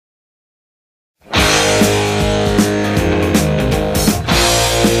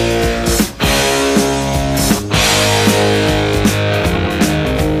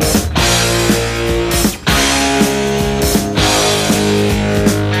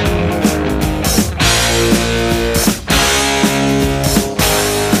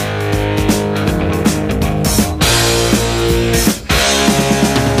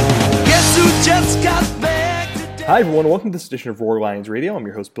Hi, everyone. Welcome to this edition of Roar Lions Radio. I'm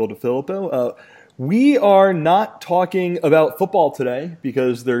your host, Bill DeFilippo. We are not talking about football today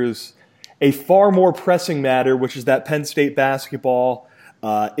because there's a far more pressing matter, which is that Penn State basketball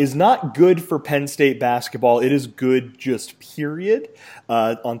is not good for Penn State basketball. It is good just period.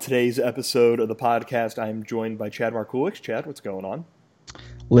 On today's episode of the podcast, I'm joined by Chad Markulich. Chad, what's going on?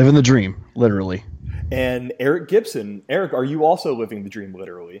 Living the dream, literally. And Eric Gibson. Eric, are you also living the dream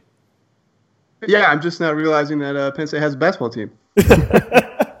literally? Yeah, I'm just now realizing that Penn State has a basketball team.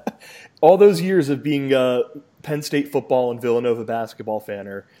 All those years of being a Penn State football and Villanova basketball fan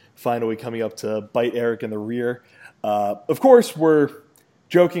are finally coming up to bite Eric in the rear. Of course, we're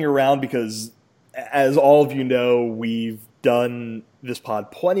joking around because, as all of you know, we've done this pod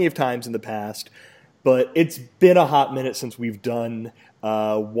plenty of times in the past, but it's been a hot minute since we've done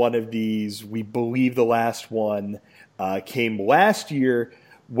one of these. We believe the last one came last year,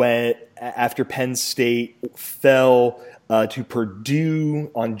 when after Penn State fell to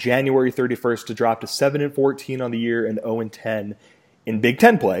Purdue on January 31st to drop to 7-14 on the year and 0-10 in Big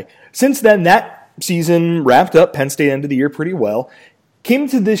Ten play. Since then, that season wrapped up. Penn State ended the year pretty well. Came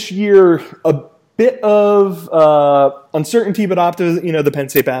to this year a bit of uncertainty, but optimism. You know, the Penn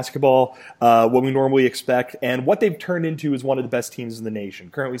State basketball, what we normally expect, and what they've turned into is one of the best teams in the nation.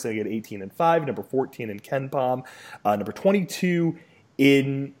 Currently sitting at 18-5, number 14 in KenPom, number 22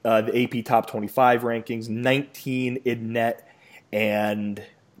 in the AP Top 25 rankings, 19 in net, and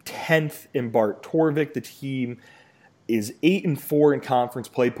 10th in Bart Torvik. The team is 8-4 in conference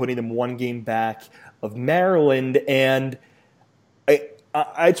play, putting them one game back of Maryland. And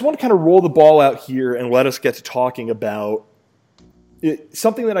I just want to kind of roll the ball out here and let us get to talking about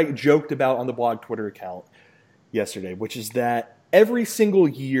something that I joked about on the blog Twitter account yesterday, which is that every single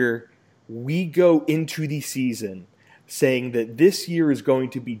year we go into the season saying that this year is going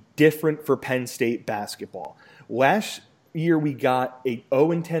to be different for Penn State basketball. Last year we got a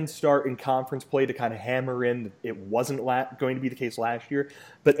 0-10 start in conference play to kind of hammer in that it wasn't going to be the case last year.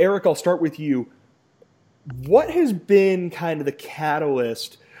 But Eric, I'll start with you. What has been kind of the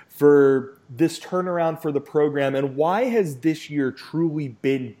catalyst for this turnaround for the program, and why has this year truly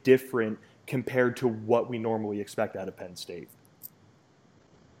been different compared to what we normally expect out of Penn State?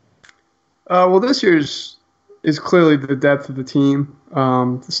 Well, this year's is clearly the depth of the team.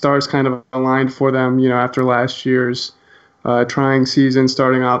 The stars kind of aligned for them, you know, after last year's trying season,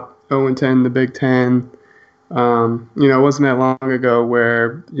 starting out 0-10 in the Big Ten. You know, it wasn't that long ago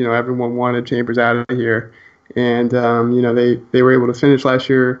where, you know, everyone wanted Chambers out of here. And, you know, they were able to finish last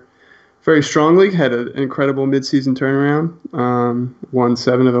year very strongly, had an incredible midseason turnaround, won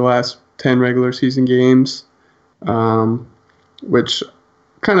 7 of the last 10 regular season games, which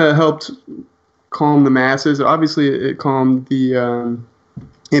kind of helped calm the masses. Obviously, it calmed the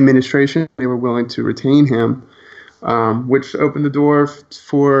administration. They were willing to retain him, which opened the door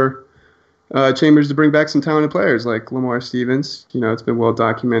for Chambers to bring back some talented players like Lamar Stevens. You know, it's been well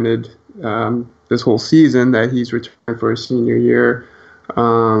documented this whole season that he's returned for his senior year. You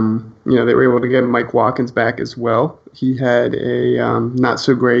know, they were able to get Mike Watkins back as well. He had a not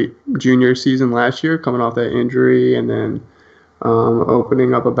so great junior season last year, coming off that injury, and then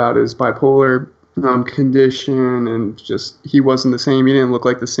opening up about his bipolar condition, and just he wasn't the same. He didn't look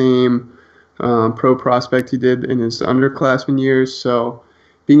like the same pro prospect he did in his underclassmen years. So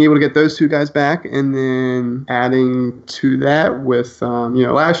being able to get those two guys back, and then adding to that with you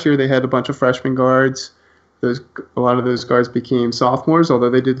know, last year they had a bunch of freshman guards. A lot of those guards became sophomores, although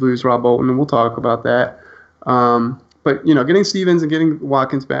they did lose Rob Bolton, and we'll talk about that. But you know, getting Stevens and getting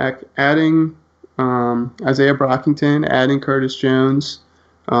Watkins back, adding Isaiah Brockington, adding Curtis Jones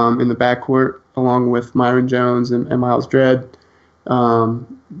in the backcourt, along with Myron Jones and Miles Dredd.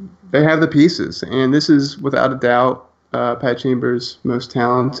 They have the pieces, and this is without a doubt Pat Chambers' most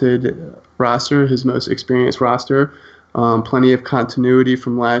talented roster, his most experienced roster. Plenty of continuity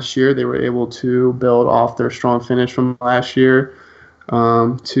from last year. They were able to build off their strong finish from last year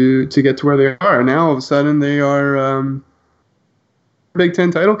to get to where they are. And now all of a sudden they are Big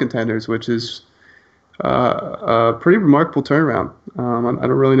Ten title contenders, which is a pretty remarkable turnaround. I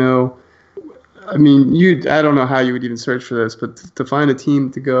don't really know. I mean, I don't know how you would even search for this, but to find a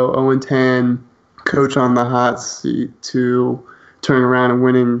team to go 0-10, coach on the hot seat, to turn around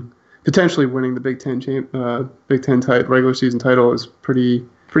and potentially winning the Big Ten regular season title is pretty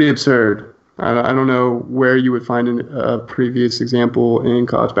absurd. I don't know where you would find a previous example in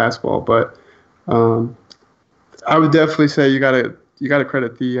college basketball, but I would definitely say you got to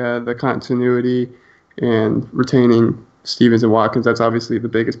credit the continuity and retaining Stevens and Watkins. That's obviously the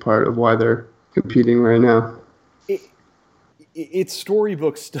biggest part of why they're competing right now. It's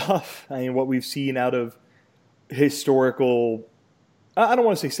storybook stuff. I mean, what we've seen out of historical, I don't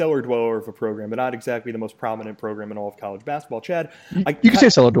want to say cellar dweller of a program, but not exactly the most prominent program in all of college basketball. Chad, you can say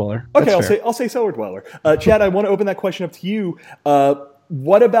cellar dweller. Okay, I'll say cellar dweller. Chad, I want to open that question up to you.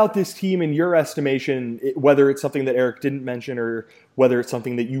 What about this team, in your estimation, whether it's something that Eric didn't mention or whether it's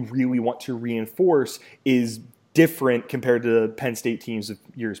something that you really want to reinforce, is different compared to Penn State teams of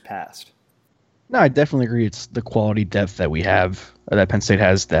years past? No, I definitely agree. It's the quality depth that we have, that Penn State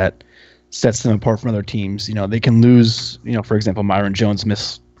has, that sets them apart from other teams. They can lose, for example, Myron Jones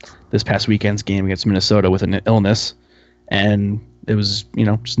missed this past weekend's game against Minnesota with an illness, and it was,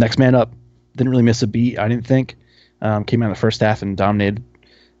 just next man up. Didn't really miss a beat, I didn't think. Came out in the first half and dominated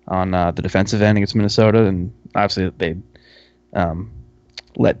on the defensive end against Minnesota, and obviously they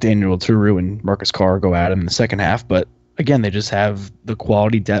let Daniel Turu and Marcus Carr go at him in the second half. But again, they just have the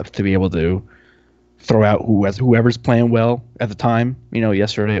quality depth to be able to throw out whoever's playing well at the time.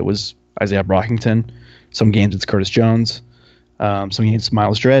 Yesterday it was Isaiah Brockington. Some games it's Curtis Jones. Some games it's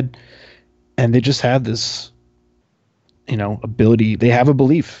Miles Dredd. And they just have this, ability. They have a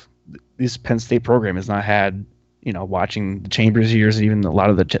belief. This Penn State program has not had, watching the Chambers years and even a lot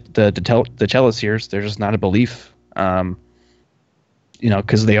of the Cellis years, there's just not a belief,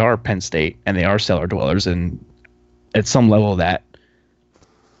 because they are Penn State and they are cellar dwellers. And at some level that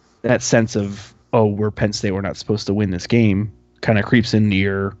sense of, oh, we're Penn State, we're not supposed to win this game, kind of creeps into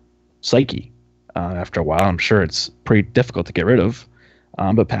your psyche. After a while, I'm sure it's pretty difficult to get rid of.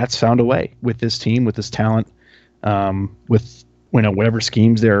 But Pat's found a way with this team, with this talent, with whatever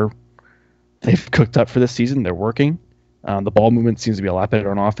schemes they've cooked up for this season. They're working. The ball movement seems to be a lot better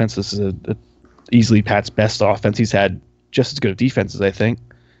on offense. This is easily Pat's best offense. He's had just as good of defenses, I think,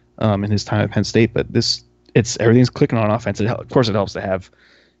 in his time at Penn State. But everything's clicking on offense. Of course, it helps to have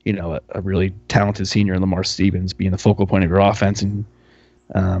a really talented senior in Lamar Stevens being the focal point of your offense and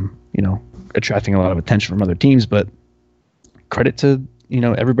attracting a lot of attention from other teams. But credit to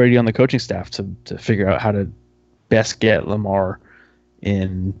everybody on the coaching staff to figure out how to best get Lamar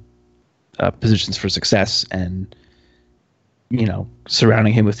in positions for success, and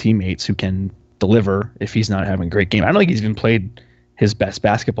surrounding him with teammates who can deliver if he's not having a great game. I don't think he's even played his best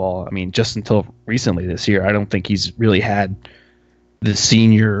basketball. I mean, just until recently this year, I don't think he's really had the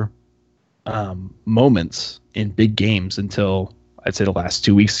senior moments in big games until I'd say the last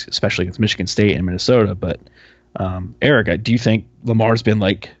 2 weeks, especially against Michigan State and Minnesota. But Eric, do you think Lamar's been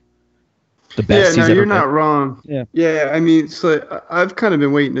like the best? Yeah, he's no, ever you're been? not wrong. Yeah. I mean, so I've kind of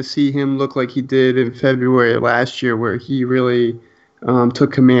been waiting to see him look like he did in February last year, where he really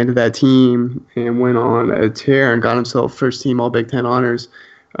took command of that team and went on a tear and got himself first team All Big Ten honors.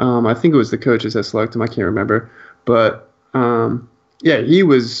 I think it was the coaches that selected him. I can't remember, but yeah, he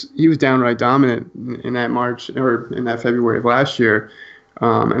was downright dominant in that March or in that February of last year.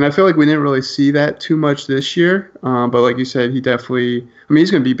 And I feel like we didn't really see that too much this year. But like you said, he's going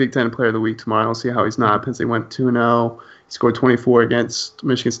to be Big Ten Player of the Week tomorrow. I'll see how he's not. Penn State went 2-0. He scored 24 against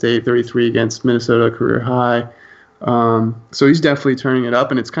Michigan State, 33 against Minnesota, career high. So he's definitely turning it up,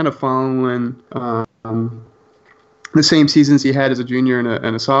 and it's kind of following the same seasons he had as a junior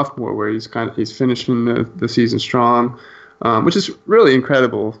and a sophomore, where he's finishing the season strong. Which is really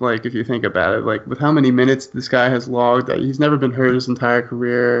incredible, like, if you think about it. Like, with how many minutes this guy has logged, he's never been hurt his entire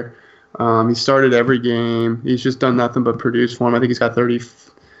career. He started every game. He's just done nothing but produce for him. I think he's got 30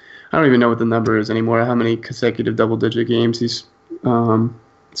 – I don't even know what the number is anymore, how many consecutive double-digit games he's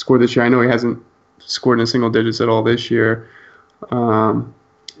scored this year. I know he hasn't scored in single digits at all this year.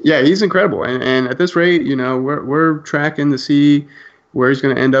 Yeah, he's incredible. And at this rate, we're tracking to see where he's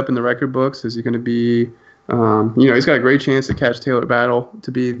going to end up in the record books. Is he going to be – he's got a great chance to catch Taylor Battle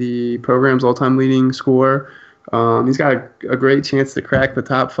to be the program's all-time leading scorer. He's got a great chance to crack the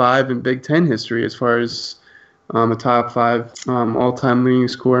top 5 in Big Ten history as far as a top 5 all-time leading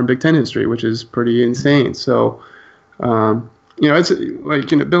scorer in Big Ten history, which is pretty insane. So, it's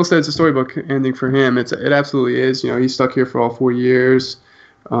like Bill said, it's a storybook ending for him. It absolutely is. He's stuck here for all 4 years.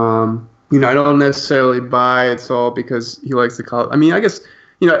 I don't necessarily buy it's all because he likes the college. I mean, I guess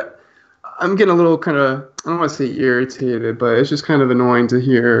I'm getting a little kind of, I don't want to say irritated, but it's just kind of annoying to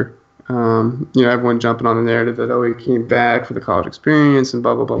hear, everyone jumping on the narrative that, oh, he came back for the college experience and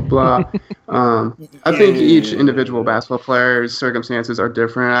blah, blah, blah, blah. I think each individual basketball player's circumstances are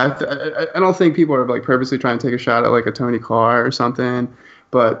different. I don't think people are like purposely trying to take a shot at like a Tony Carr or something,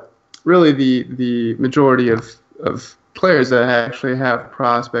 but really the majority of players that actually have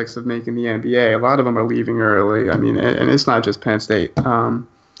prospects of making the NBA, a lot of them are leaving early. I mean, and it's not just Penn State.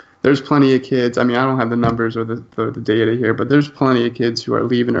 There's plenty of kids. I mean, I don't have the numbers or the data here, but there's plenty of kids who are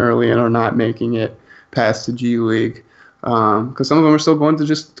leaving early and are not making it past the G League. Because some of them are still going to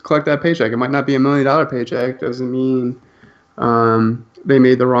just collect that paycheck. It might not be $1 million paycheck. Doesn't mean they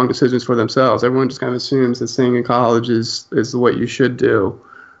made the wrong decisions for themselves. Everyone just kind of assumes that staying in college is what you should do.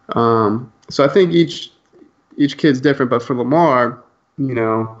 So I think each kid's different. But for Lamar,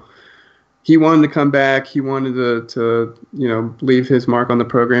 he wanted to come back. He wanted to leave his mark on the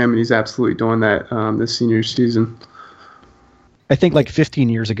program, and he's absolutely doing that this senior season. I think like 15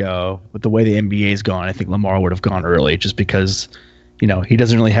 years ago, with the way the NBA's gone, I think Lamar would have gone early just because, he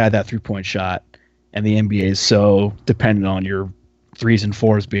doesn't really have that 3-point shot, and the NBA is so dependent on your 3s and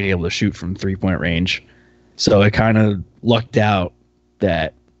 4s being able to shoot from 3-point range. So it kind of lucked out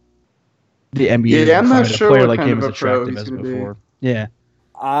that the NBA I'm not sure a player what like kind him of as a pro attractive he's as gonna before. be. Yeah.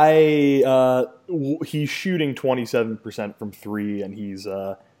 He's shooting 27% from 3, and he's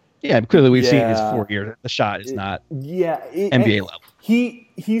clearly we've seen his 4 years. The shot is not NBA level.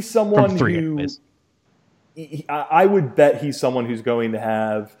 He's someone from 3 who anyways. I would bet he's someone who's going to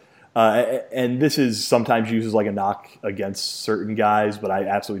have, and this is sometimes used as like a knock against certain guys, but I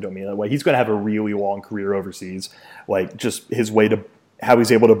absolutely don't mean it that way. He's going to have a really long career overseas, like just his way to how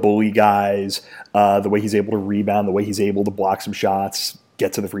he's able to bully guys, the way he's able to rebound, the way he's able to block some shots,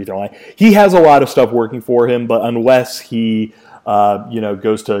 get to the free throw line. He has a lot of stuff working for him, but unless he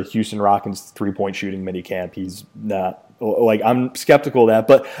goes to Houston Rockets 3-point shooting minicamp, he's not. Like, I'm skeptical of that,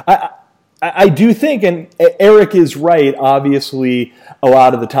 but I do think, and Eric is right, obviously, a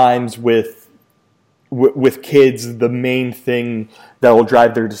lot of the times with kids, the main thing that will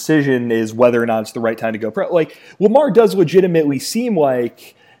drive their decision is whether or not it's the right time to go pro. Like, Lamar does legitimately seem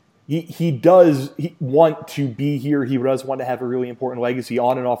like he does want to be here. He does want to have a really important legacy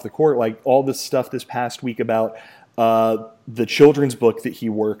on and off the court. Like, all this stuff this past week about the children's book that he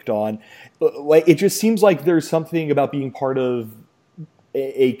worked on. Like, it just seems like there's something about being part of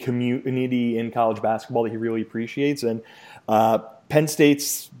a community in college basketball that he really appreciates. And Penn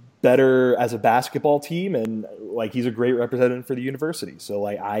State's better as a basketball team, and like, he's a great representative for the university. So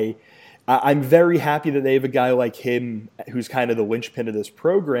like, I'm very happy that they have a guy like him who's kind of the linchpin of this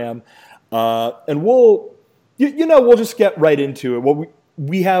program. And we'll just get right into it. Well,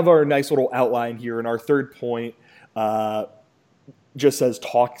 we have our nice little outline here, and our third point just says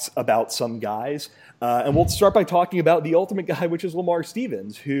talks about some guys. And we'll start by talking about the ultimate guy, which is Lamar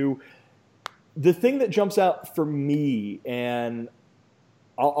Stevens, who the thing that jumps out for me, and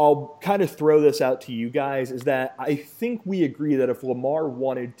I'll kind of throw this out to you guys, is that I think we agree that if Lamar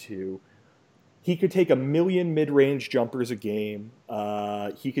wanted to, he could take 1 million mid-range jumpers a game.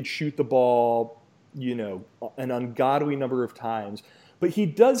 He could shoot the ball, an ungodly number of times. But he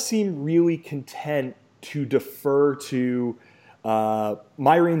does seem really content to defer to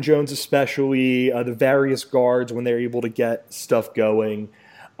Myron Jones, especially the various guards when they're able to get stuff going.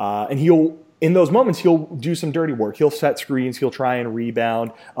 And in those moments, he'll do some dirty work. He'll set screens. He'll try and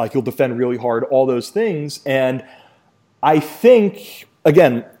rebound. He'll defend really hard, all those things. And I think,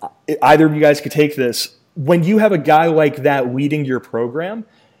 again, either of you guys could take this. When you have a guy like that leading your program,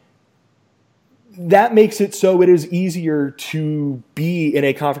 that makes it so it is easier to be in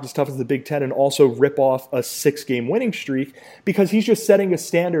a conference as tough as the Big Ten and also rip off a 6-game winning streak, because he's just setting a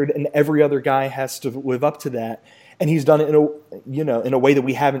standard and every other guy has to live up to that. And he's done it in a way that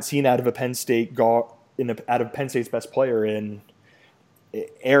we haven't seen out of a Penn State out of Penn State's best player. In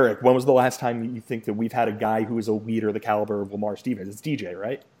Eric, when was the last time you think that we've had a guy who is a leader the caliber of Lamar Stevens? It's DJ,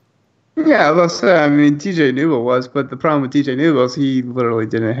 right? Yeah, let's say, DJ Newell was, but the problem with DJ Newell is he literally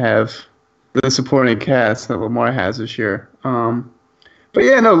didn't have the supporting cast that Lamar has this year. But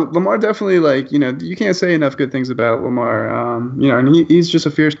yeah, no, Lamar definitely, you can't say enough good things about Lamar. And he's just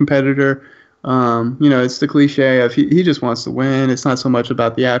a fierce competitor. It's the cliche of he just wants to win. It's not so much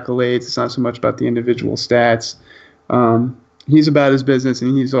about the accolades. It's not so much about the individual stats. He's about his business,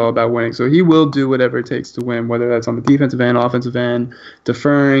 and he's all about winning. So he will do whatever it takes to win, whether that's on the defensive end, offensive end,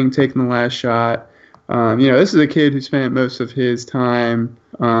 deferring, taking the last shot. This is a kid who spent most of his time,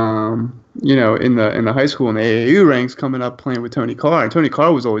 in the high school and the AAU ranks, coming up playing with Tony Carr. And Tony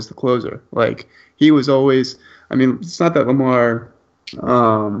Carr was always the closer. Like, he was always. It's not that Lamar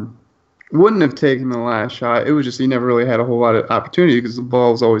wouldn't have taken the last shot. It was just he never really had a whole lot of opportunity because the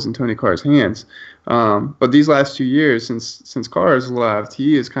ball was always in Tony Carr's hands. But these last 2 years, since Carr has left,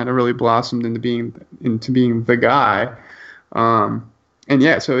 he has kind of really blossomed into being the guy. And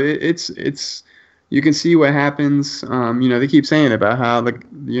yeah, so it's you can see what happens. They keep saying about how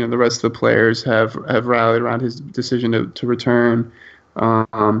the rest of the players have rallied around his decision to return.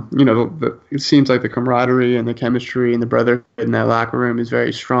 It seems like the camaraderie and the chemistry and the brotherhood in that locker room is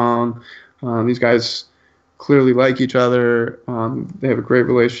very strong. These guys clearly like each other. They have a great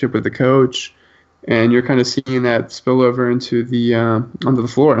relationship with the coach. and you're kind of seeing that spill over into the onto the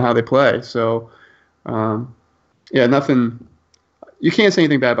floor and how they play. So, yeah, nothing. You can't say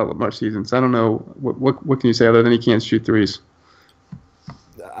anything bad about Lamar's seasons. I don't know what can you say other than he can't shoot threes.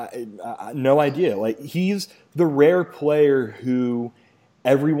 No idea. Like, he's the rare player who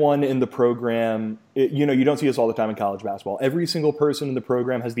everyone in the program, you don't see this all the time in college basketball. Every single person in the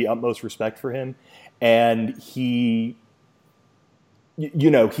program has the utmost respect for him, and he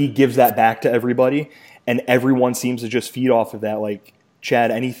gives that back to everybody, and everyone seems to just feed off of that. Like,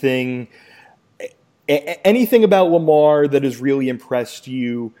 Chad, anything about Lamar that has really impressed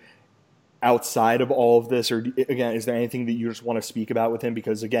you outside of all of this? Or again, is there anything that you just want to speak about with him?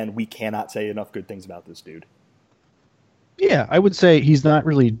 Because again, we cannot say enough good things about this dude. Yeah, I would say he's not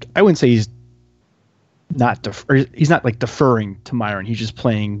really. I wouldn't say he's not he's not like deferring to Myron. He's just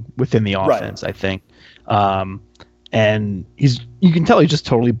playing within the offense, right. I think. And you can tell he just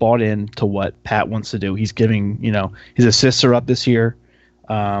totally bought into what Pat wants to do. He's giving, his assists are up this year.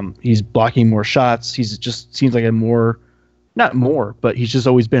 He's blocking more shots. He's just seems like but he's just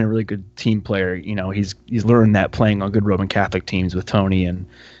always been a really good team player. He's learned that playing on good Roman Catholic teams with Tony and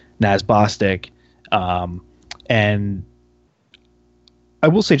Naz Bostic. And I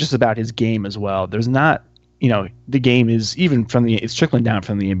will say just about his game as well. There's not, the game is even it's trickling down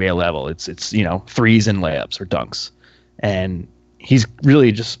from the NBA level. It's threes and layups or dunks. And he's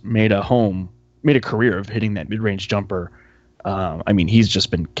really just made a career of hitting that mid-range jumper. He's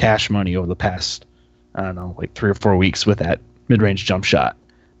just been cash money over the past, 3 or 4 weeks with that mid-range jump shot.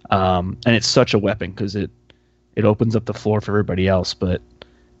 And it's such a weapon because it opens up the floor for everybody else. But,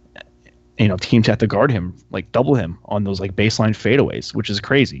 teams have to guard him, double him on those baseline fadeaways, which is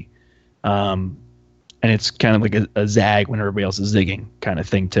crazy. And it's kind of like a zag when everybody else is zigging kind of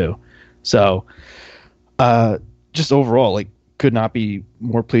thing too. So, just overall, could not be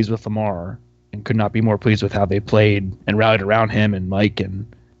more pleased with Lamar and could not be more pleased with how they played and rallied around him and Mike and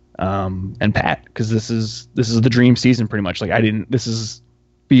Pat, because this is the dream season pretty much. This is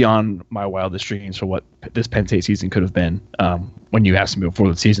beyond my wildest dreams for what this Penn State season could have been. When you asked me before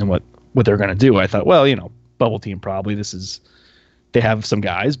the season what they're going to do, I thought, bubble team probably. They have some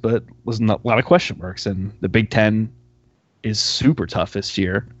guys, but was a lot of question marks, and the Big Ten is super tough this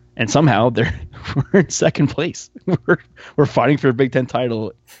year. And somehow we're in second place. We're fighting for a Big Ten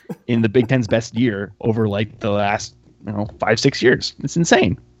title in the Big Ten's best year over the last 5-6 years. It's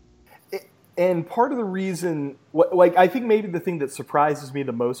insane. And part of the reason, I think maybe the thing that surprises me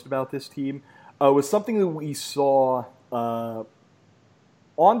the most about this team was something that we saw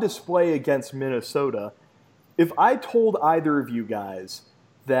on display against Minnesota. If I told either of you guys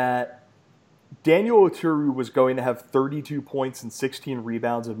that Daniel Oturu was going to have 32 points and 16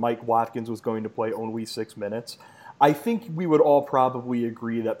 rebounds and Mike Watkins was going to play only 6 minutes, I think we would all probably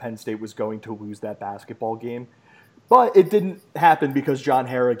agree that Penn State was going to lose that basketball game. But it didn't happen because John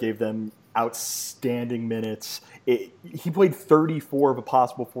Harrar gave them outstanding minutes. He played 34 of a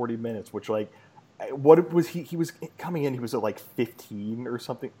possible 40 minutes, which what was he was coming in, he was at 15 or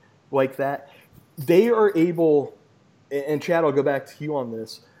something like that. They are able, and Chad, I'll go back to you on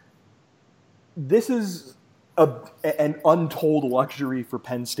this. This is an untold luxury for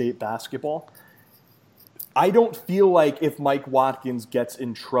Penn State basketball. I don't feel like if Mike Watkins gets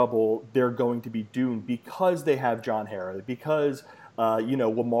in trouble, they're going to be doomed because they have John Harrar, because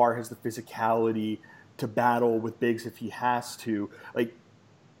Lamar has the physicality to battle with bigs if he has to.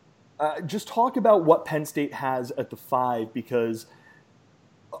 Just talk about what Penn State has at the 5, because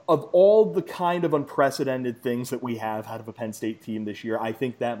of all the kind of unprecedented things that we have out of a Penn State team this year, I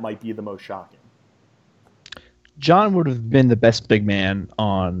think that might be the most shocking. John would have been the best big man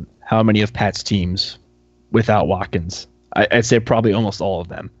on how many of Pat's teams without Watkins? I'd say probably almost all of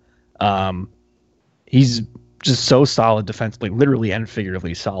them. He's just so solid defensively, literally and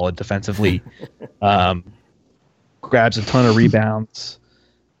figuratively solid defensively. Grabs a ton of rebounds.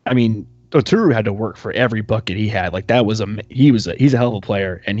 Oturu had to work for every bucket he had. He's a hell of a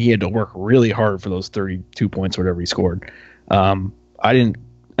player, and he had to work really hard for those 32 points or whatever he scored. I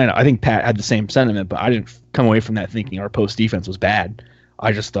think Pat had the same sentiment, but I didn't come away from that thinking our post defense was bad.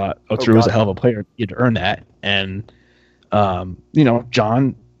 I just thought Oturu was a hell of a player. He had to earn that. And,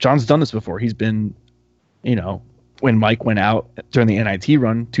 John's done this before. He's been, when Mike went out during the NIT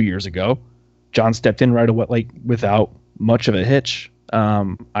run 2 years ago, John stepped in right away, without much of a hitch.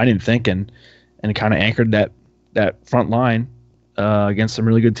 I didn't think, and kind of anchored that front line against some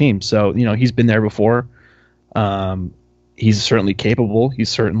really good teams. So, he's been there before. He's certainly capable. He's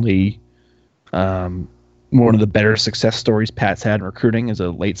certainly one of the better success stories Pat's had in recruiting as a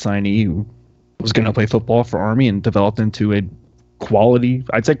late signee who was going to play football for Army and developed into a quality,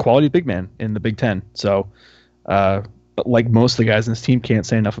 I'd say quality big man in the Big Ten. So, but like most of the guys in this team, can't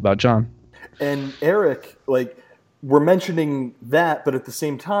say enough about John. And Eric, like, we're mentioning that, but at the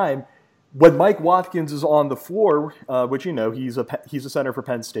same time, when Mike Watkins is on the floor, which, you know, he's a center for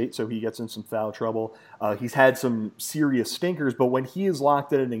Penn State, so he gets in some foul trouble. He's had some serious stinkers, but when he is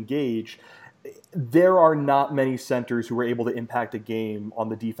locked in and engaged, there are not many centers who are able to impact a game on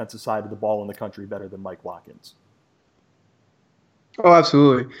the defensive side of the ball in the country better than Mike Watkins. Oh,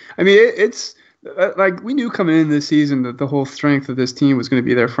 absolutely. I mean, it's like we knew coming in this season that the whole strength of this team was going to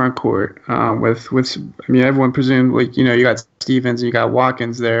be their front court. With I mean, everyone presumed, like, you know, you got Stevens and you got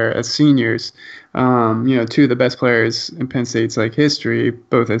Watkins there as seniors. You know, two of the best players in Penn State's like history,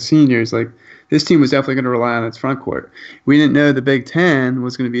 both as seniors. Like, this team was definitely going to rely on its front court. We didn't know the Big Ten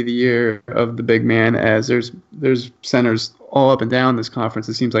was going to be the year of the big man, as there's centers all up and down this conference.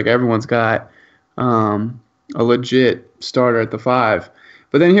 It seems like everyone's got a legit starter at the 5.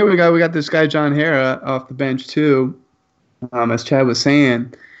 But then here we got this guy John Harrar off the bench too, as Chad was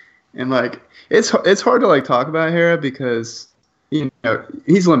saying, and like it's hard to like talk about Harrar because, you know,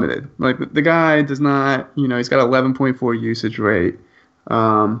 he's limited. Like, the guy does not, you know, he's got 11.4 usage rate.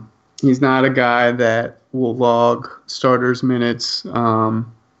 He's not a guy that will log starters minutes.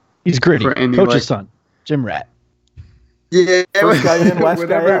 He's gritty. Coach's son, Jim Rat. Yeah, First guy in, last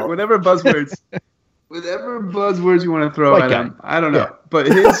guy out. Whatever buzzwords you want to throw at him, I don't know. Yeah. But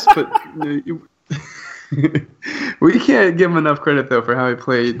we can't give him enough credit though for how he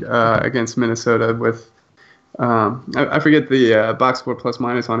played against Minnesota. With I forget the box score plus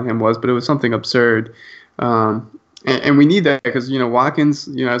minus on him was, but it was something absurd. And we need that because, you know, Watkins,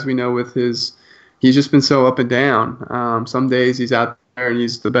 you know, as we know, he's just been so up and down. Some days he's out there and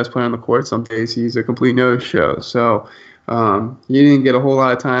he's the best player on the court. Some days he's a complete no-show. So he didn't get a whole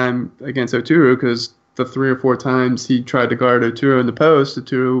lot of time against Oturu because the 3 or 4 times he tried to guard Oturu in the post,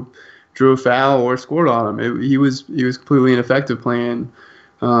 Oturu drew a foul or scored on him. He was completely ineffective playing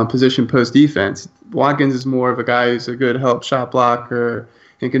position post defense. Watkins is more of a guy who's a good help shot blocker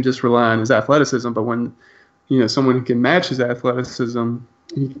and can just rely on his athleticism. But when, you know, someone who can match his athleticism,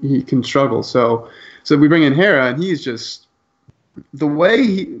 he can struggle. So we bring in Harrar, and he's just the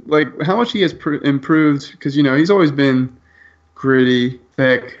way how much he has improved, because, you know, he's always been gritty,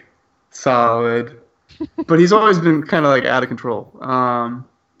 thick, solid, but he's always been kind of like out of control.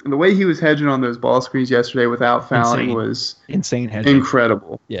 And the way he was hedging on those ball screens yesterday without fouling was insane hedging.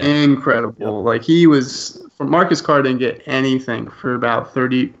 Incredible. Yeah. Incredible. Yep. Like, he was, Marcus Carr didn't get anything for about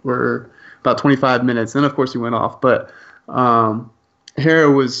 30 or about 25 minutes. Then, of course, he went off. But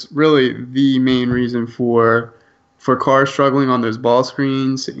Harrar was really the main reason for Carr struggling on those ball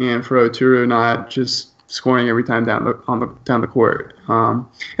screens and for Oturu not just scoring every time down the court. And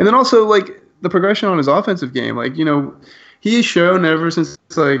then also, like, the progression on his offensive game. Like, you know, he's shown ever since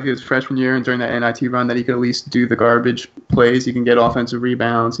like his freshman year and during that NIT run that he could at least do the garbage plays. He can get offensive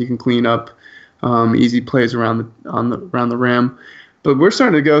rebounds. He can clean up easy plays around the rim. But we're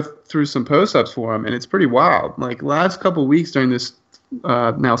starting to go through some post-ups for him, and it's pretty wild. Like, last couple of weeks during this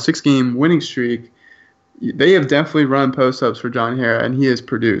now 6-game winning streak, they have definitely run post-ups for John Harrar, and he has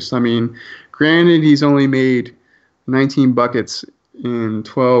produced. I mean, granted, he's only made 19 buckets in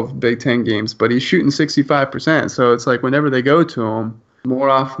 12 Big Ten games, but he's shooting 65%. So it's like whenever they go to him, more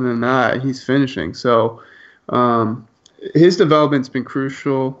often than not, he's finishing. So his development's been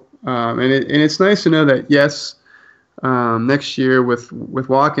crucial, and it's nice to know that, yes, next year with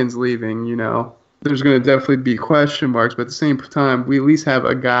Watkins leaving, you know, there's going to definitely be question marks, but at the same time, we at least have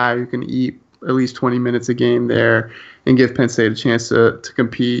a guy who can eat at least 20 minutes a game there and give Penn State a chance to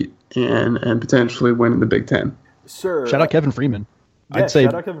compete and potentially win in the Big Ten. Sure. Shout out Kevin Freeman. Yeah, I'd say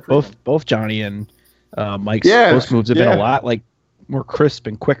both Johnny and Mike's post moves have been a lot like more crisp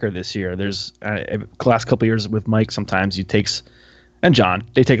and quicker this year. There's the last couple of years with Mike, sometimes and John,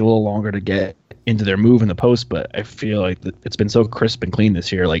 they take a little longer to get into their move in the post, but I feel like it's been so crisp and clean this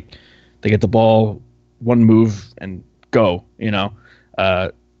year. Like, they get the ball, one move, and go, you know.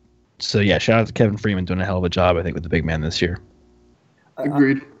 So, yeah, shout out to Kevin Freeman doing a hell of a job, I think, with the big man this year.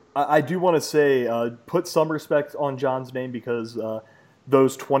 Agreed. I do want to say, put some respect on John's name because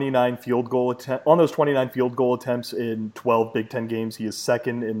those 29 field goal attempts in 12 Big Ten games, he is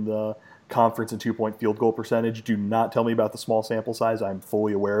second in the conference in 2-point field goal percentage. Do not tell me about the small sample size. I'm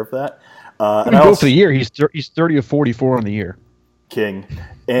fully aware of that. And for the year, he's 30 of 44 on the year. King.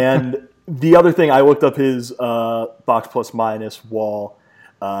 And the other thing, I looked up his box plus minus while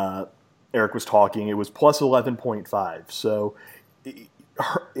Eric was talking. It was plus 11.5. So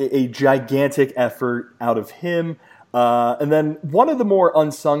a gigantic effort out of him. And then one of the more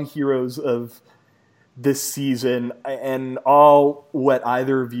unsung heroes of this season, and I'll let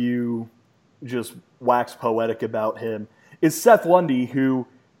either of you just wax poetic about him, is Seth Lundy, who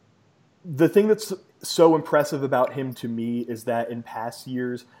the thing that's so impressive about him to me is that in past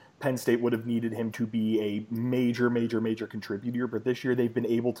years, Penn State would have needed him to be a major contributor, but this year they've been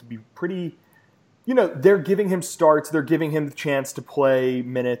able to be pretty, they're giving him starts, they're giving him the chance to play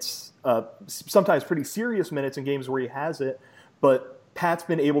minutes, sometimes pretty serious minutes in games where he has it, but Pat's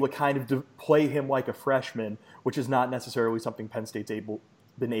been able to kind of play him like a freshman, which is not necessarily something Penn State's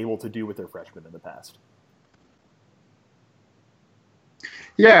been able to do with their freshmen in the past.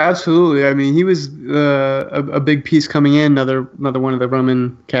 Yeah, absolutely. I mean, he was a big piece coming in, another one of the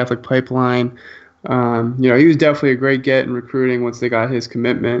Roman Catholic pipeline. He was definitely a great get in recruiting once they got his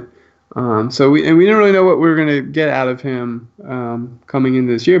commitment. So we didn't really know what we were going to get out of him coming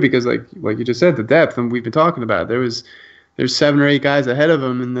into this year because, like you just said, the depth, and we've been talking about, there's 7 or 8 guys ahead of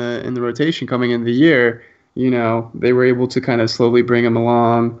him in the rotation coming into the year. They were able to kind of slowly bring him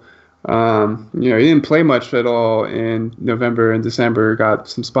along. He didn't play much at all in November and December, got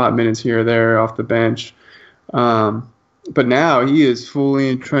some spot minutes here or there off the bench. But now he is fully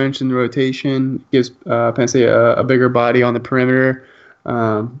entrenched in the rotation, gives Penn State a bigger body on the perimeter.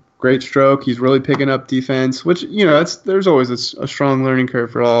 Great stroke. He's really picking up defense, which, there's always a strong learning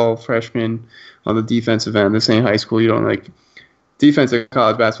curve for all freshmen on the defensive end. This ain't high school. You don't defense at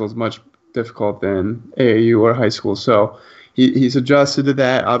college basketball is much difficult than AAU or high school. So he's adjusted to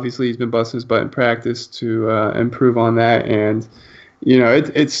that. Obviously, he's been busting his butt in practice to improve on that, and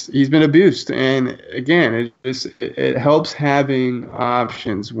he's been abused. And again, it helps having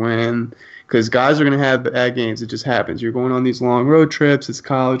options because guys are going to have bad games. It just happens. You're going on these long road trips. It's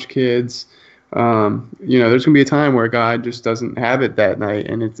college kids. There's going to be a time where a guy just doesn't have it that night,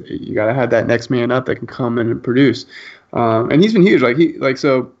 and you got to have that next man up that can come in and produce. And he's been huge.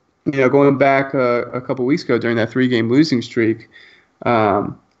 Going back a couple weeks ago during that 3-game losing streak, I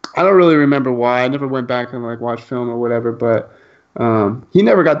don't really remember why. I never went back and watched film or whatever, but he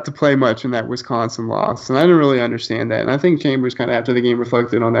never got to play much in that Wisconsin loss, and I didn't really understand that. And I think Chambers kind of after the game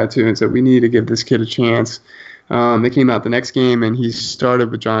reflected on that too and said we need to give this kid a chance. They came out the next game and he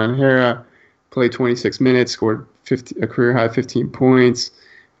started with John O'Hara, played 26 minutes, scored a career high 15 points,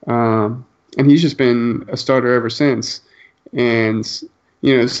 and he's just been a starter ever since. And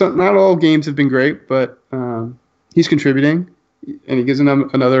not all games have been great, but he's contributing, and he gives them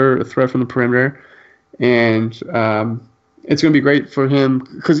another threat from the perimeter. And it's going to be great for him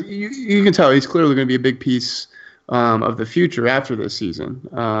because you can tell he's clearly going to be a big piece of the future after this season.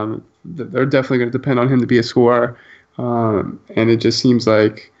 They're definitely going to depend on him to be a scorer, and it just seems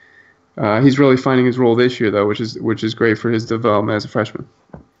like he's really finding his role this year, though, which is great for his development as a freshman.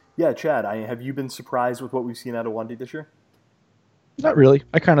 Yeah, Chad, have you been surprised with what we've seen out of Lundy this year? Not really.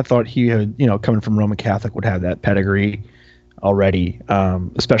 I kind of thought he had, coming from Roman Catholic, would have that pedigree already,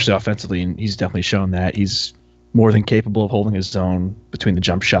 especially offensively, and he's definitely shown that. He's more than capable of holding his own between the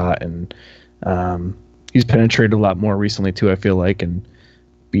jump shot, and he's penetrated a lot more recently too, I feel like, and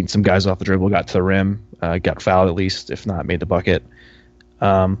beating some guys off the dribble, got to the rim, got fouled at least, if not made the bucket.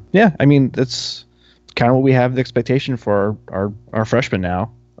 That's kind of what we have the expectation for our freshmen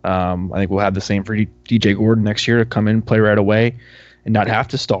now. I think we'll have the same for DJ Gordon next year to come in, play right away, and not have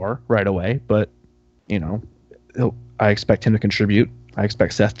to star right away. But, I expect him to contribute. I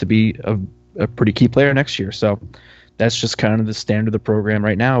expect Seth to be a pretty key player next year. So that's just kind of the standard of the program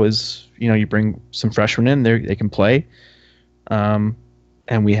right now is, you bring some freshmen in there, they can play. And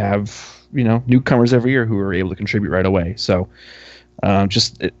we have, newcomers every year who are able to contribute right away. So it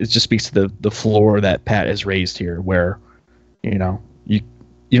just speaks to the floor that Pat has raised here where,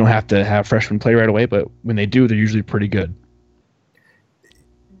 you don't have to have freshmen play right away, but when they do, they're usually pretty good.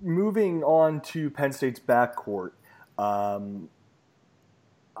 Moving on to Penn State's backcourt,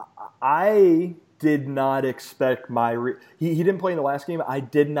 I did not expect he didn't play in the last game. I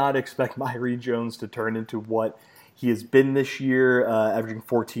did not expect Myrie Jones to turn into what he has been this year, averaging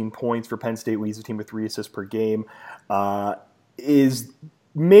 14 points for Penn State, leads the team with 3 assists per game, is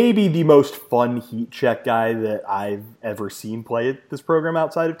maybe the most fun heat check guy that I've ever seen play at this program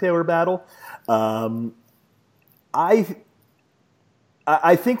outside of Taylor Battle.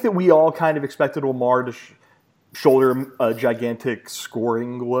 I think that we all kind of expected Lamar to shoulder a gigantic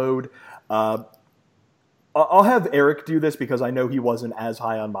scoring load. I'll have Eric do this because I know he wasn't as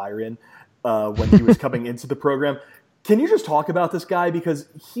high on Myron when he was coming into the program. Can you just talk about this guy? Because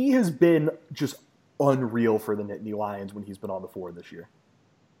he has been just unreal for the Nittany Lions when he's been on the floor this year.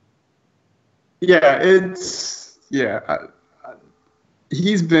 Yeah,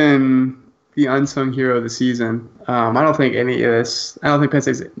 he's been the unsung hero of the season. I don't think any of this. I don't think Penn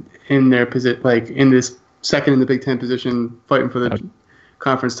State's in their position, like in this second in the Big Ten position, fighting for the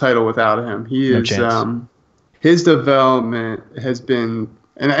conference title without him. He is. His development has been,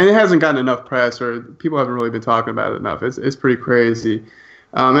 and it hasn't gotten enough press, or people haven't really been talking about it enough. It's pretty crazy.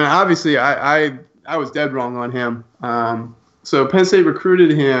 And obviously, I was dead wrong on him. So Penn State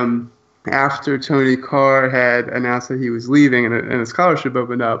recruited him after Tony Carr had announced that he was leaving and a scholarship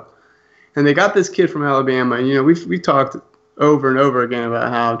opened up. And they got this kid from Alabama. And, we've talked over and over again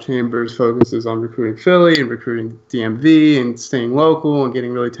about how Chambers focuses on recruiting Philly and recruiting DMV and staying local and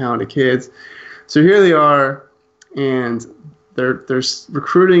getting really talented kids. So here they are, and they're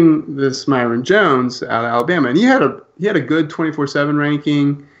recruiting this Myron Jones out of Alabama. And he had a good 24/7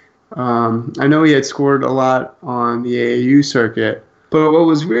 ranking. I know he had scored a lot on the AAU circuit. But what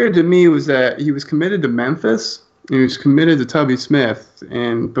was weird to me was that he was committed to Memphis. He was committed to Tubby Smith.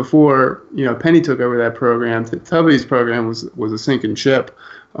 And before, Penny took over that program, Tubby's program was a sinking ship.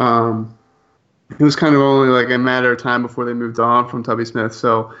 It was kind of only like a matter of time before they moved on from Tubby Smith.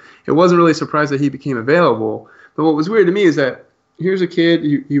 So it wasn't really surprised that he became available. But what was weird to me is that here's a kid,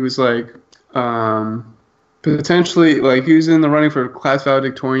 he was like potentially, like he was in the running for class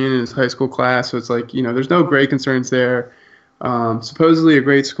valedictorian in his high school class. So it's like, there's no grade concerns there. Supposedly a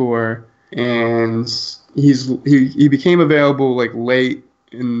great scorer, and he became available like late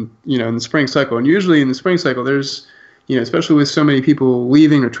in the spring cycle. And usually in the spring cycle, there's especially with so many people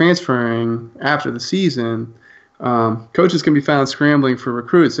leaving or transferring after the season, coaches can be found scrambling for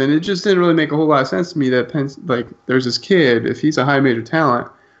recruits. And it just didn't really make a whole lot of sense to me that there's this kid, if he's a high major talent,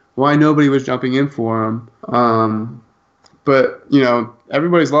 why nobody was jumping in for him. But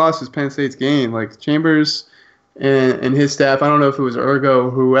everybody's loss is Penn State's gain. Like Chambers and his staff, I don't know if it was Ergo,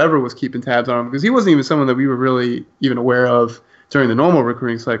 whoever was keeping tabs on him, because he wasn't even someone that we were really even aware of during the normal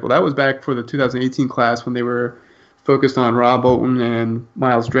recruiting cycle. That was back for the 2018 class when they were focused on Rob Bolton and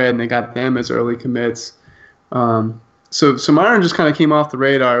Miles Dredd, and they got them as early commits. So Myron just kind of came off the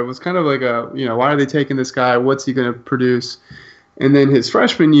radar. It was kind of like why are they taking this guy? What's he going to produce? And then his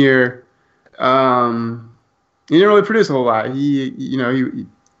freshman year, he didn't really produce a whole lot. He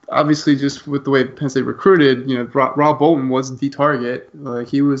obviously, just with the way Penn State recruited, Rob Bolton wasn't the target. Like,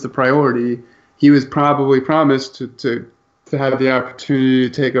 he was the priority. He was probably promised to have the opportunity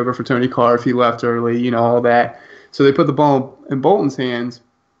to take over for Tony Carr if he left early, all that. So they put the ball in Bolton's hands.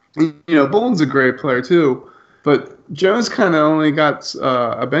 Bolton's a great player too, but Jones kind of only got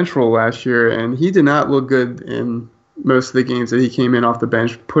a bench role last year, and he did not look good in most of the games that he came in off the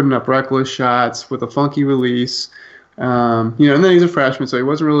bench, putting up reckless shots with a funky release. And then he's a freshman, so he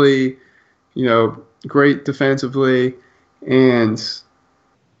wasn't really, great defensively. And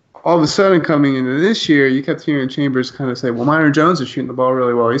all of a sudden, coming into this year, you kept hearing Chambers kind of say, well, Myron Jones is shooting the ball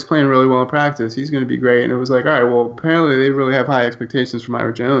really well. He's playing really well in practice. He's going to be great. And it was like, all right, well, apparently they really have high expectations for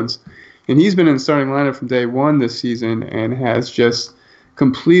Myron Jones. And he's been in the starting lineup from day one this season and has just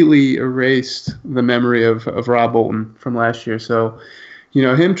completely erased the memory of Rob Bolton from last year. So,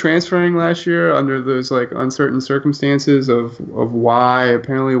 him transferring last year under those uncertain circumstances of why,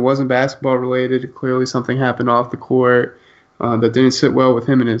 apparently it wasn't basketball related. Clearly something happened off the court that didn't sit well with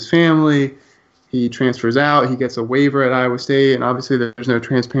him and his family. He transfers out. He gets a waiver at Iowa State, and obviously there's no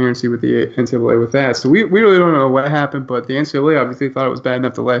transparency with the NCAA with that. So we really don't know what happened, but the NCAA obviously thought it was bad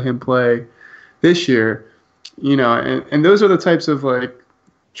enough to let him play this year. And those are the types of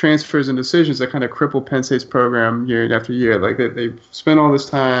transfers and decisions that kind of cripple Penn State's program year after year. Like they've spent all this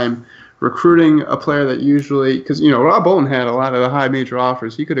time recruiting a player that usually, because Rob Bolton had a lot of the high major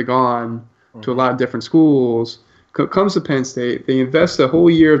offers. He could have gone to a lot of different schools. Comes to Penn State, they invest a whole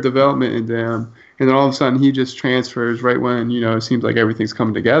year of development into him, and then all of a sudden he just transfers right when it seems like everything's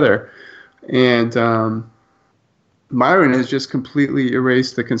coming together. And Myron has just completely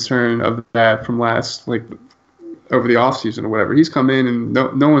erased the concern of that from last over the offseason or whatever. He's come in and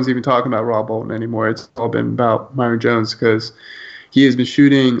no one's even talking about Rob Bolton anymore. It's all been about Myron Jones because he has been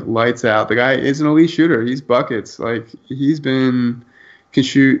shooting lights out. The guy is an elite shooter. He's buckets. Can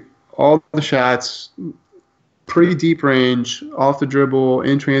shoot all the shots, pretty deep range, off the dribble,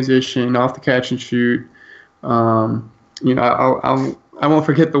 in transition, off the catch and shoot. I won't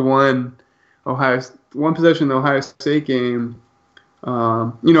forget the one possession in the Ohio State game.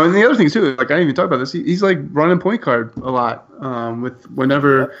 And the other thing too, I didn't even talk about this. He's running point guard a lot. With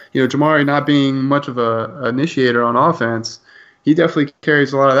whenever Jamari not being much of a initiator on offense, he definitely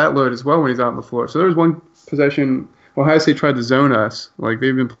carries a lot of that load as well when he's out on the floor. So there was one possession Ohio State tried to zone us. They've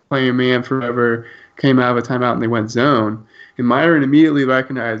been playing man forever. Came out of a timeout and they went zone. And Myron immediately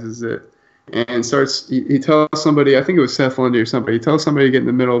recognizes it and starts. He tells somebody, I think it was Seth Lundy or somebody. He tells somebody to get in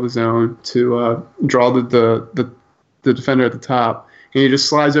the middle of the zone to draw the defender at the top, and he just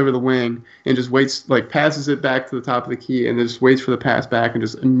slides over the wing and just waits, like passes it back to the top of the key, and then just waits for the pass back and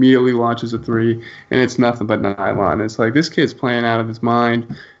just immediately launches a three, and it's nothing but nylon. It's like this kid's playing out of his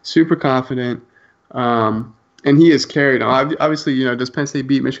mind, super confident, and he is carried. Obviously, does Penn State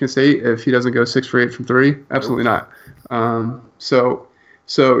beat Michigan State if he doesn't go 6 for 8 from three? Absolutely not.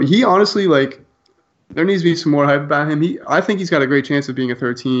 So he honestly, like, there needs to be some more hype about him. I think he's got a great chance of being a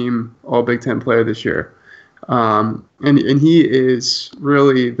third-team All Big Ten player this year. And he is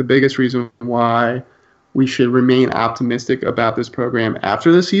really the biggest reason why we should remain optimistic about this program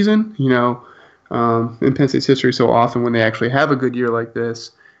after the season. In Penn State's history, so often when they actually have a good year like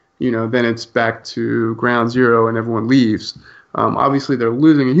this, then it's back to ground zero and everyone leaves. Obviously, they're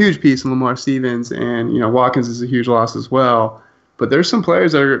losing a huge piece in Lamar Stevens, and Watkins is a huge loss as well. But there's some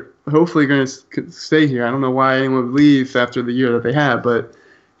players that are hopefully going to stay here. I don't know why anyone would leave after the year that they had, but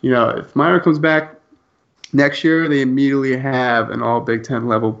if Myron comes back next year, they immediately have an All Big Ten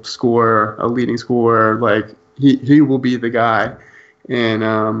level scorer, a leading scorer. Like he will be the guy,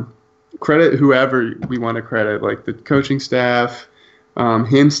 and credit whoever we want to credit, like the coaching staff,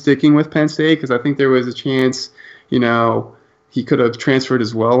 him sticking with Penn State, because I think there was a chance, he could have transferred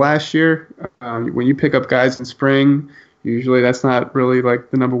as well last year. When you pick up guys in spring, usually that's not really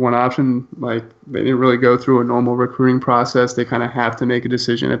like the number one option. Like they didn't really go through a normal recruiting process. They kind of have to make a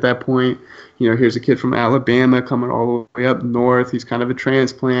decision at that point. Here's a kid from Alabama coming all the way up north. He's kind of a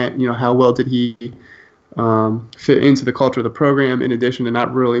transplant. How well did he fit into the culture of the program, in addition to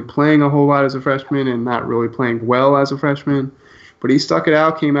not really playing a whole lot as a freshman and not really playing well as a freshman? But he stuck it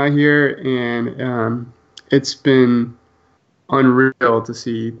out, came out here, and it's been unreal to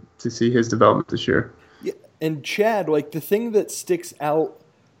see his development this year. Yeah, and Chad, like the thing that sticks out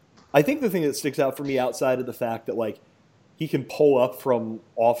for me outside of the fact that like he can pull up from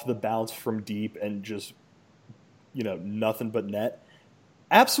off the bounce from deep and just nothing but net.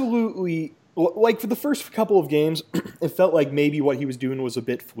 Absolutely, like for the first couple of games, it felt like maybe what he was doing was a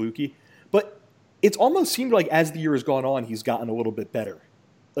bit fluky, but it's almost seemed like as the year has gone on, he's gotten a little bit better.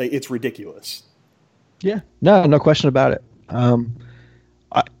 Like it's ridiculous. Yeah, no question about it.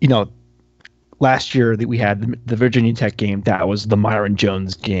 Last year that we had the Virginia Tech game, that was the Myron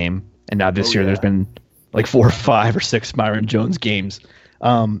Jones game, and now this year there's been like 4 or 5 or 6 Myron Jones games.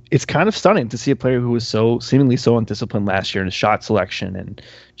 It's kind of stunning to see a player who was seemingly so undisciplined last year in his shot selection and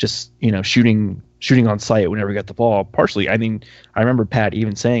just shooting on sight whenever he got the ball. Partially, I remember Pat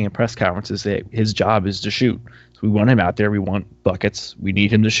even saying in press conferences that his job is to shoot. So we want him out there. We want buckets. We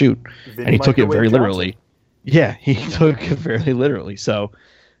need him to shoot. And he took it very literally. Yeah, he took it very literally. So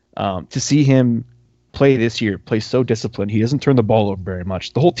to see him play this year, play so disciplined, he doesn't turn the ball over very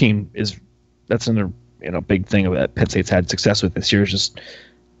much. The whole team that's another big thing that Penn State's had success with this year is just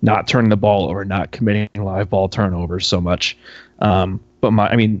not turning the ball over, not committing live ball turnovers so much. But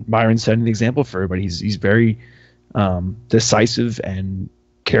Myron's setting the example for everybody. He's very decisive and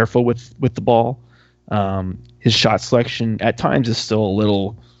careful with the ball. His shot selection at times is still a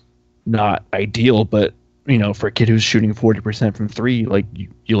little not ideal, but for a kid who's shooting 40% from three, like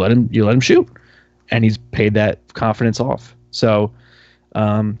you let him shoot, and he's paid that confidence off. So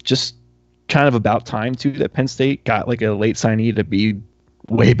just kind of about time too that Penn State got like a late signee to be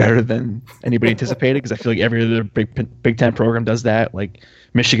way better than anybody anticipated, because I feel like every other Big Ten program does that, like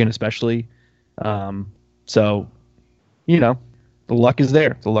Michigan especially. So the luck is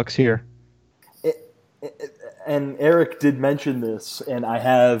there. The luck's here. And Eric did mention this, and I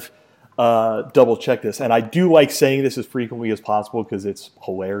have double checked this, and I do like saying this as frequently as possible because it's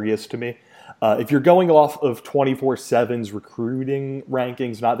hilarious to me. If you're going off of 24/7's recruiting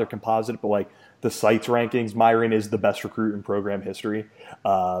rankings, not their composite, but like the site's rankings, Myron is the best recruit in program history.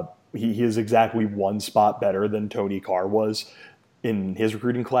 He is exactly one spot better than Tony Carr was in his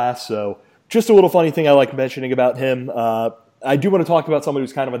recruiting class. So just a little funny thing I like mentioning about him. I do want to talk about somebody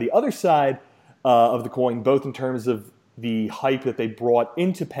who's kind of on the other side of the coin, both in terms of the hype that they brought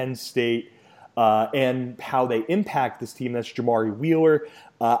into Penn State and how they impact this team. That's Jamari Wheeler.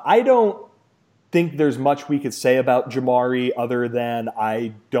 I don't think there's much we could say about Jamari other than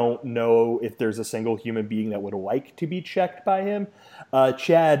I don't know if there's a single human being that would like to be checked by him.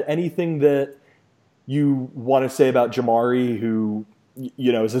 Chad, anything that you want to say about Jamari, who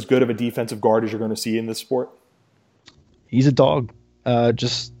is as good of a defensive guard as you're going to see in this sport? He's a dog,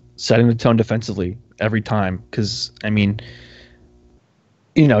 just setting the tone defensively every time. Because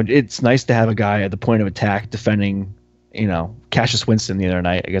it's nice to have a guy at the point of attack defending. Cassius Winston the other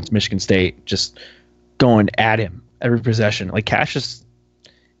night against Michigan State, just going at him every possession. Like Cassius,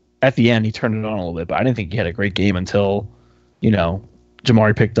 at the end he turned it on a little bit, but I didn't think he had a great game until,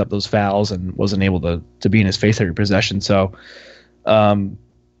 Jamari picked up those fouls and wasn't able to be in his face every possession. So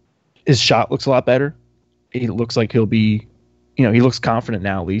his shot looks a lot better. He looks like he'll be, he looks confident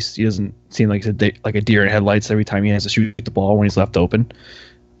now at least. He doesn't seem like like a deer in headlights every time he has to shoot the ball when he's left open.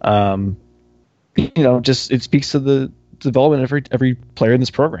 Just it speaks to the development of every player in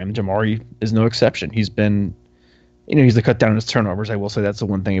this program. Jamari is no exception. He's been, he's the cut down his turnovers. I will say that's the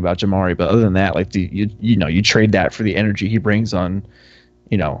one thing about Jamari. But other than that, like you trade that for the energy he brings on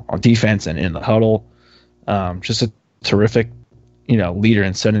defense and in the huddle. Just a terrific, leader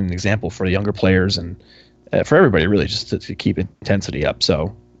and setting an example for the younger players and for everybody really, just to keep intensity up.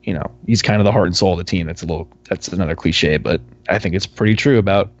 So he's kind of the heart and soul of the team. That's another cliche, but I think it's pretty true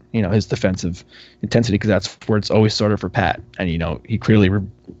about his defensive intensity, because that's where it's always started for Pat. And he clearly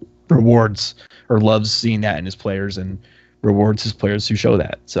rewards or loves seeing that in his players and rewards his players who show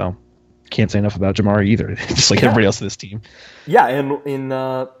that. So can't say enough about Jamari either. Just like everybody else in this team. Yeah, and in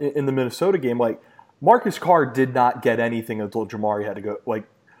the Minnesota game, like Marcus Carr did not get anything until Jamari had to go. Like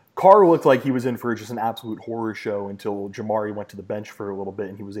Carr looked like he was in for just an absolute horror show until Jamari went to the bench for a little bit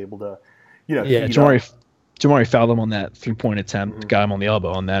and he was able to, Jamari fouled him on that 3-point attempt, got him on the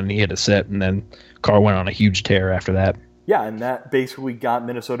elbow on that, and he had to sit, and then Carr went on a huge tear after that. Yeah, and that basically got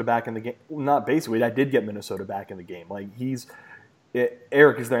Minnesota back in the game. Not basically, that did get Minnesota back in the game. Like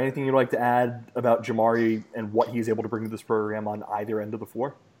Eric, is there anything you'd like to add about Jamari and what he's able to bring to this program on either end of the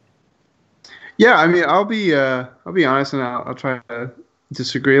floor? Yeah, I mean, I'll be honest, and I'll try to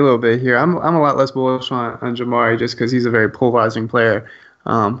disagree a little bit here. I'm a lot less bullish on Jamari just because he's a very polarizing player.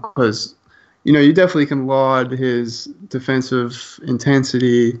 Because you definitely can laud his defensive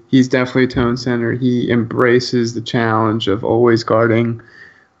intensity. He's definitely a tone center. He embraces the challenge of always guarding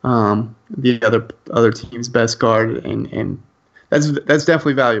the other team's best guard, and that's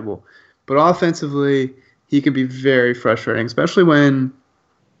definitely valuable. But offensively, he can be very frustrating, especially when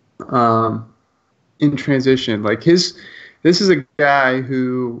in transition. Like this is a guy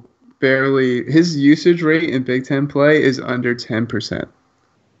who his usage rate in Big Ten play is under 10%.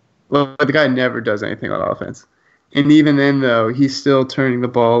 Well, the guy never does anything on offense. And even then, though, he's still turning the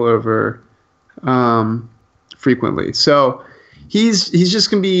ball over frequently. So he's just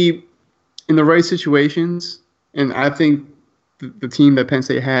going to be in the right situations. And I think the team that Penn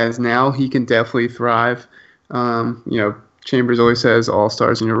State has now, he can definitely thrive. Chambers always says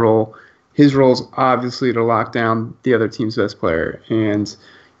all-stars in your role. His role is obviously to lock down the other team's best player. And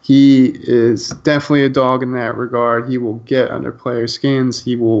he is definitely a dog in that regard. He will get under players' skins.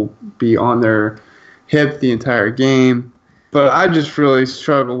 He will be on their hip the entire game. But I just really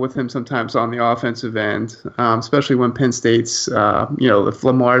struggle with him sometimes on the offensive end, especially when Penn State's, if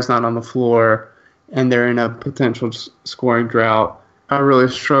Lamar's not on the floor and they're in a potential scoring drought. I really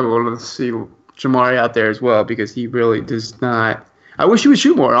struggle to see Jamari out there as well, because he really does not. I wish he would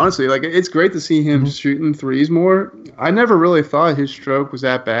shoot more, honestly. Like, it's great to see him shooting threes more. I never really thought his stroke was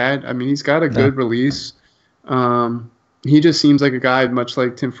that bad. I mean, he's got a good release. He just seems like a guy much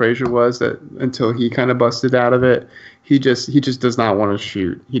like Tim Frazier was, that until he kind of busted out of it, he just does not want to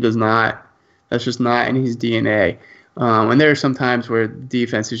shoot. He does not. That's just not in his DNA. And there are some times where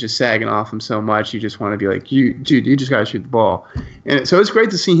defense is just sagging off him so much, you just want to be like, you just got to shoot the ball. And so it's great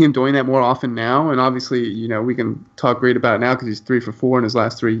to see him doing that more often now. And obviously, we can talk great about it now because he's 3 for 4 in his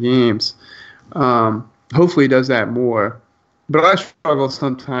last 3 games. Hopefully he does that more. But I struggle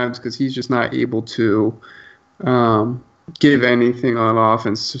sometimes because he's just not able to give anything on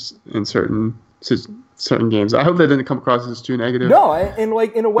offense in certain games. I hope that didn't come across as too negative. No, and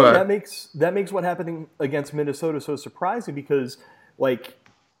like in a way that makes what happening against Minnesota so surprising, because like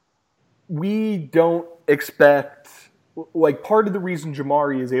we don't expect, like, part of the reason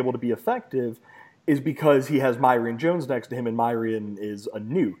Jamari is able to be effective is because he has Myron Jones next to him, and Myron is a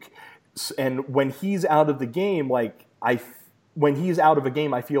nuke. And when he's out of the game, I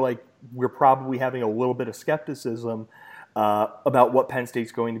feel like we're probably having a little bit of skepticism about what Penn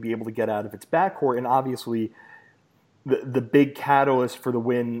State's going to be able to get out of its backcourt. And obviously, the big catalyst for the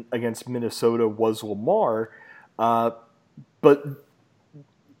win against Minnesota was Lamar. But,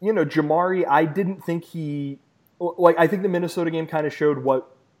 Jamari, I didn't think I think the Minnesota game kind of showed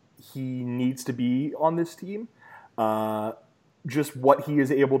what he needs to be on this team. Just what he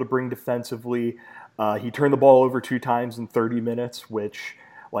is able to bring defensively. He turned the ball over 2 times in 30 minutes, which...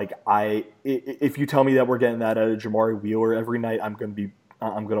 if you tell me that we're getting that out of Jamari Wheeler every night, I'm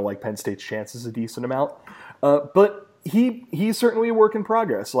gonna like Penn State's chances a decent amount. But he's certainly a work in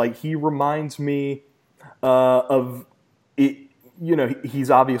progress. Like, he reminds me of it.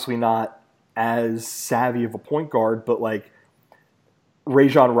 He's obviously not as savvy of a point guard, but like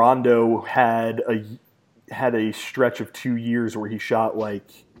Rajon Rondo had a stretch of 2 years where he shot like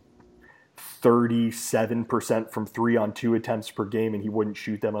 37% from 3 on 2 attempts per game, and he wouldn't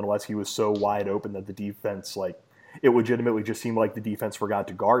shoot them unless he was so wide open that the defense, like, it legitimately just seemed like the defense forgot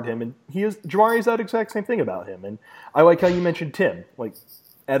to guard him. And Jamari is that exact same thing about him. And I like how you mentioned Tim. Like,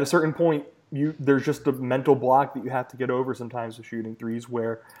 at a certain point, there's just a mental block that you have to get over sometimes with shooting threes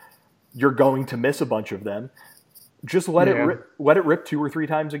where you're going to miss a bunch of them. Just let it rip 2 or 3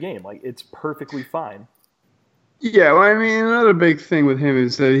 times a game. Like, it's perfectly fine. Yeah, well, I mean, another big thing with him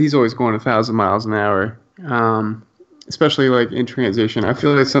is that he's always going 1,000 miles an hour, especially like in transition. I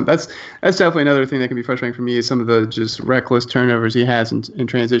feel like that's definitely another thing that can be frustrating for me is some of the just reckless turnovers he has in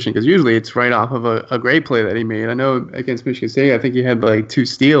transition, because usually it's right off of a great play that he made. I know against Michigan State, I think he had like 2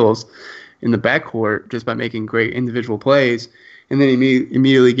 steals in the backcourt just by making great individual plays, and then he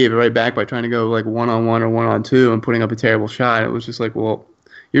immediately gave it right back by trying to go like 1-on-1 or 1-on-2 and putting up a terrible shot. It was just like, well,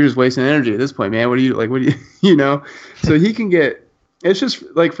 you're just wasting energy at this point, man. What do you, you know? So he can get, it's just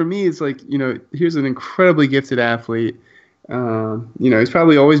like, for me, it's like, you know, here's an incredibly gifted athlete. You know, he's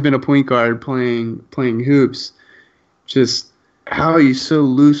probably always been a point guard playing hoops. Just how he's so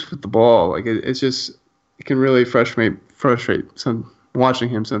loose with the ball. Like, it can really frustrate some watching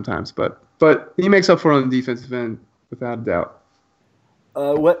him sometimes, but he makes up for it on the defensive end without a doubt.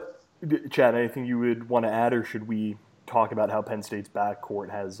 Chad, anything you would want to add, or should we talk about how Penn State's backcourt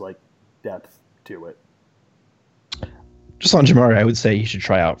has like depth to it? Just on Jamari, I would say he should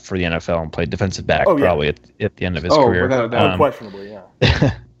try out for the NFL and play defensive back probably at the end of his career. Without a doubt. Unquestionably, yeah.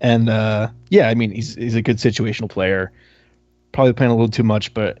 And yeah, I mean, he's a good situational player. Probably playing a little too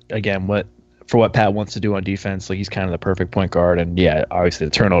much, but again, for what Pat wants to do on defense, like, he's kind of the perfect point guard. And yeah, obviously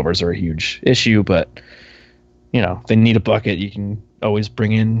the turnovers are a huge issue, but you know, if they need a bucket, you can always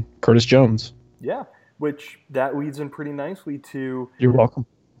bring in Curtis Jones. Yeah. Which that leads in pretty nicely to... You're welcome.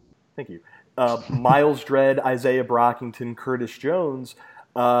 Thank you. Miles Dredd, Isaiah Brockington, Curtis Jones.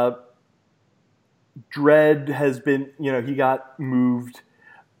 Dredd has been, you know, he got moved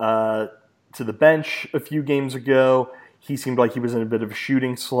to the bench a few games ago. He seemed like he was in a bit of a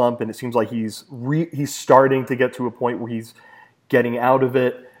shooting slump, and it seems like he's starting to get to a point where he's getting out of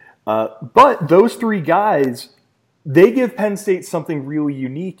it. But those 3 guys, they give Penn State something really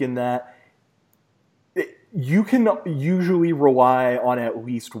unique in that you can usually rely on at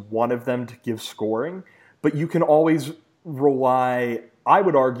least one of them to give scoring, but you can always rely, I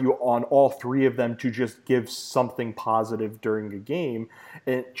would argue, on all 3 of them to just give something positive during a game.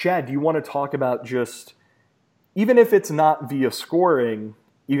 And Chad, do you want to talk about just, even if it's not via scoring,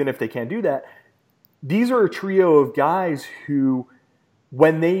 even if they can't do that, these are a trio of guys who,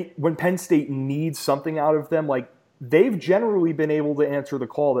 when Penn State needs something out of them, like, they've generally been able to answer the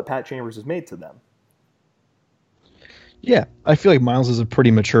call that Pat Chambers has made to them. Yeah, I feel like Miles is a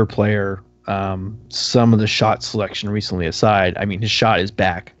pretty mature player. Some of the shot selection recently aside, I mean, his shot is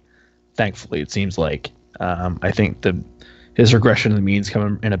back. Thankfully, it seems like. I think his regression to the mean's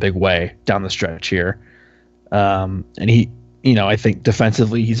coming in a big way down the stretch here. And he, you know, I think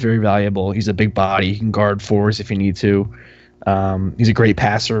defensively he's very valuable. He's a big body. He can guard 4s if you need to. He's a great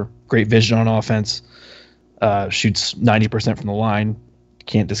passer, great vision on offense. Shoots 90% from the line.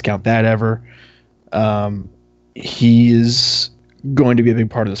 Can't discount that ever. He is going to be a big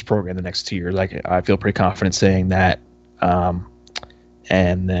part of this program the next 2 years. I feel pretty confident saying that.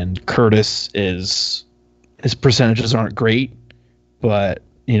 And then Curtis his percentages aren't great, but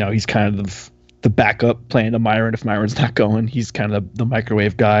you know, he's kind of the backup playing to Myron if Myron's not going. He's kind of the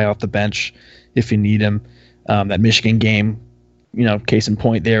microwave guy off the bench if you need him. That Michigan game, you know, case in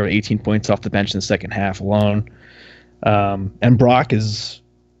point there, 18 points off the bench in the second half alone. And Brock is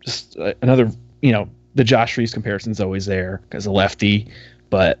just another, you know, the Josh Reese comparison is always there as a lefty,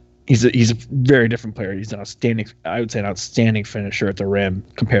 but he's a very different player. He's an outstanding finisher at the rim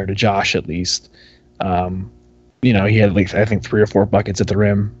compared to Josh, at least. You know, he had like, I think 3 or 4 buckets at the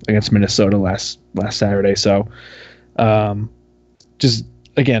rim against Minnesota last Saturday. So, just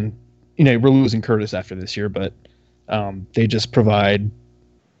again, you know, we're losing Curtis after this year, but they just provide.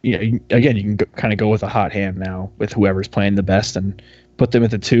 You know, again, you can kind of go with a hot hand now with whoever's playing the best and put them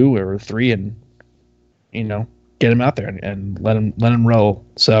at the 2 or 3 and, you know, get him out there and let him roll.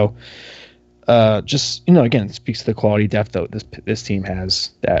 So, just, you know, again, it speaks to the quality depth that this team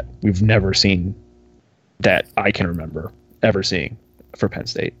has that we've never seen, that I can remember ever seeing for Penn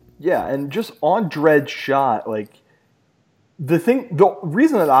State. Yeah, and just on Dredd's shot, like, the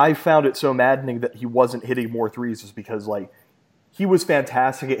reason that I found it so maddening that he wasn't hitting more 3s is because, like, he was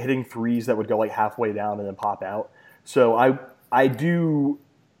fantastic at hitting 3s that would go like halfway down and then pop out. So I do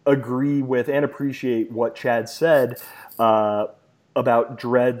agree with and appreciate what Chad said about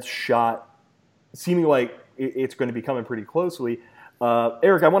Dredd's shot seeming like it's going to be coming pretty closely.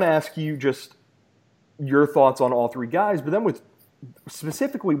 Eric, I want to ask you just your thoughts on all three guys, but then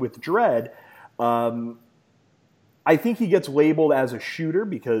specifically with Dredd, I think he gets labeled as a shooter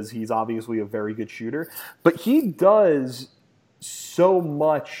because he's obviously a very good shooter, but he does so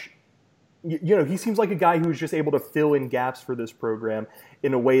much. He seems like a guy who's just able to fill in gaps for this program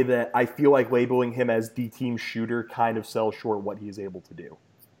in a way that I feel like labeling him as the team shooter kind of sells short what he's able to do.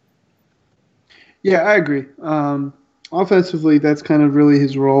 Yeah, I agree. Offensively, that's kind of really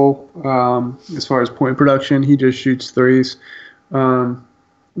his role. As far as point production, he just shoots threes.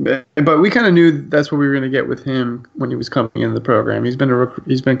 But we kind of knew that's what we were going to get with him when he was coming into the program. He's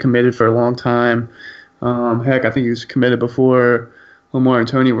been committed for a long time. Heck, I think he was committed before Lamar and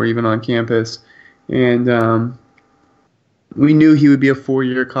Tony were even on campus, and we knew he would be a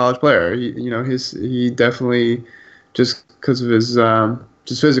 4-year college player. He definitely, just because of his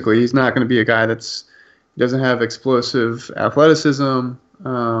just physically, he's not going to be a guy doesn't have explosive athleticism.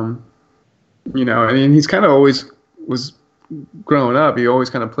 And he's kind of always was. Growing up, he always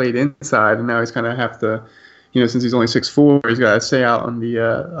kind of played inside, and now he's kind of have to, since he's only 6'4", he's got to stay out on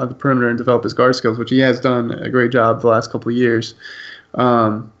the perimeter and develop his guard skills, which he has done a great job the last couple of years.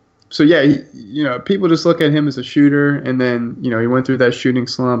 So yeah, people just look at him as a shooter, and then he went through that shooting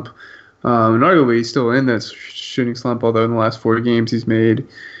slump, and arguably he's still in that shooting slump. Although in the last 4 games he's made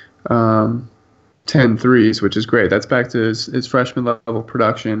 10 threes, which is great. That's back to his freshman level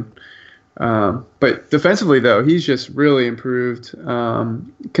production. But defensively, though, he's just really improved.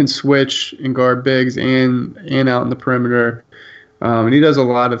 Can switch and guard bigs and out in the perimeter. And he does a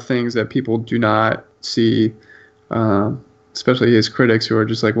lot of things that people do not see, especially his critics who are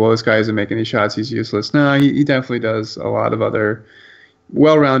just like, well, this guy isn't making any shots, he's useless. No, he definitely does a lot of other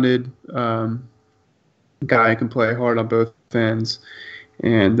well-rounded guy who can play hard on both ends.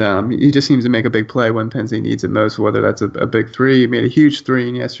 And he just seems to make a big play when Penn State needs it most, whether that's a big three. He made a huge three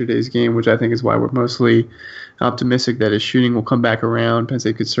in yesterday's game, which I think is why we're mostly optimistic that his shooting will come back around. Penn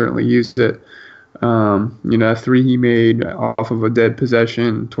State could certainly use it. A three he made off of a dead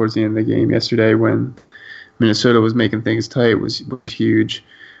possession towards the end of the game yesterday when Minnesota was making things tight was huge.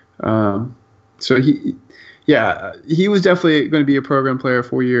 So he was definitely going to be a program player,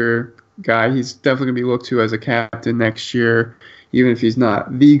 4-year guy. He's definitely going to be looked to as a captain next year, even if he's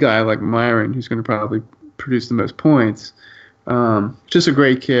not the guy like Myron, who's going to probably produce the most points. Just a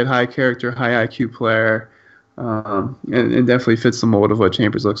great kid, high character, high IQ player, and definitely fits the mold of what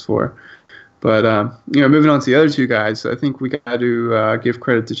Chambers looks for. But, moving on to the other two guys, I think we got to give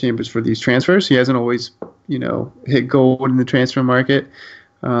credit to Chambers for these transfers. He hasn't always, hit gold in the transfer market.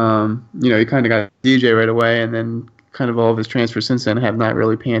 He kind of got DJ right away, and then kind of all of his transfers since then have not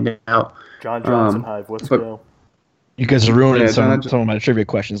really panned out. John Johnson Hive, let's go. You guys are ruining some of my trivia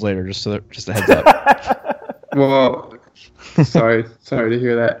questions later, just a heads up. Well, sorry to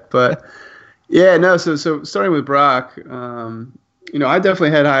hear that. But, yeah, no, so starting with Brock, I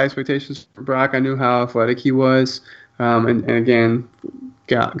definitely had high expectations for Brock. I knew how athletic he was, and again,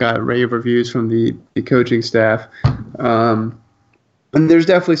 got rave reviews from the coaching staff. And there's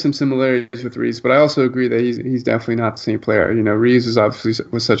definitely some similarities with Reese, but I also agree that he's definitely not the same player. Reese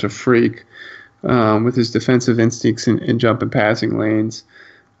was such a freak with his defensive instincts and jump and passing lanes.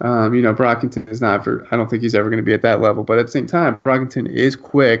 Brockington is not. I don't think he's ever going to be at that level. But at the same time, Brockington is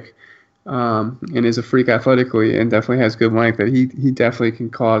quick and is a freak athletically, and definitely has good length. That he definitely can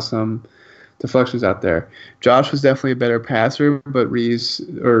cause some deflections out there. Josh was definitely a better passer, but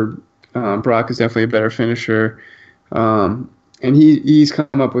Brock is definitely a better finisher. And he's come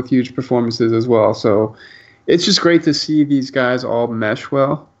up with huge performances as well. So it's just great to see these guys all mesh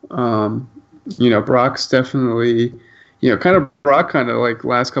well. Brock's definitely, Brock kind of like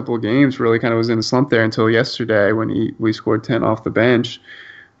last couple of games really kind of was in a slump there until yesterday when we scored 10 off the bench.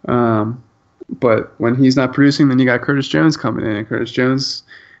 But when he's not producing, then you got Curtis Jones coming in, and Curtis Jones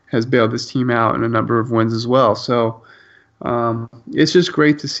has bailed this team out in a number of wins as well. So it's just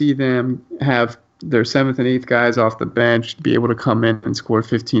great to see them have their 7th and 8th guys off the bench be able to come in and score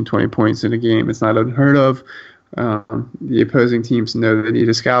 15, 20 points in a game. It's not unheard of. The opposing teams know they need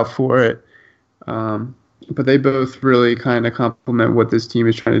to scout for it. But they both really kind of complement what this team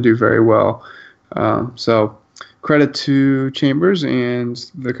is trying to do very well. So credit to Chambers and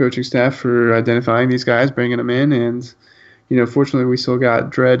the coaching staff for identifying these guys, bringing them in. And, fortunately we still got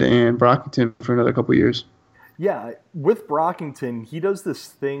Dredd and Brockington for another couple of years. Yeah, with Brockington, he does this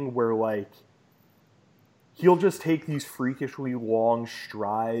thing where, he'll just take these freakishly long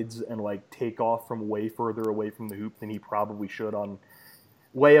strides and take off from way further away from the hoop than he probably should on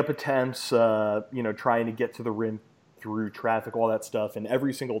layup attempts, trying to get to the rim through traffic, all that stuff. And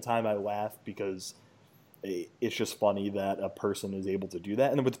every single time I laugh because it's just funny that a person is able to do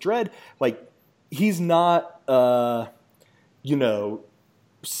that. And with Dredd, like, he's not,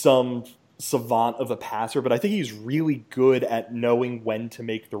 some savant of a passer, but I think he's really good at knowing when to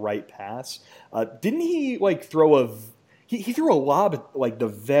make the right pass. Didn't he throw he threw a lob at the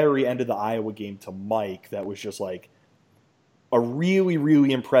very end of the Iowa game to Mike that was just a really,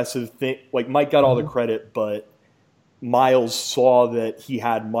 really impressive thing. Like, Mike got all the credit, but Miles saw that he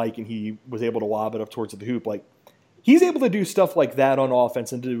had Mike and he was able to lob it up towards the hoop. Like, he's able to do stuff like that on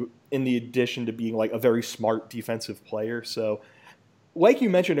offense, and in the addition to being a very smart defensive player. So, like you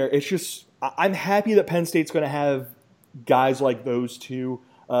mentioned, it's just, I'm happy that Penn State's going to have guys like those two,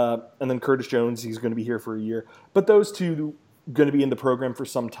 and then Curtis Jones, he's going to be here for a year. But those two going to be in the program for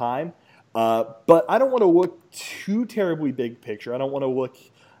some time. But I don't want to look too terribly big picture. I don't want to look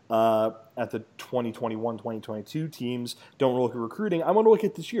at the 2021-2022 teams. Don't look at recruiting. I want to look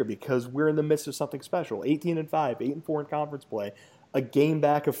at this year because we're in the midst of something special. 18-5, 8-4 in conference play, a game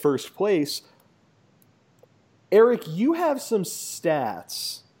back of first place. Eric, you have some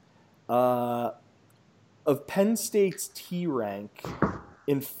stats of Penn State's T rank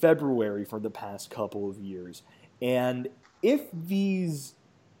in February for the past couple of years. And if these,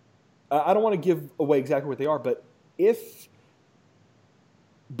 I don't want to give away exactly what they are, but if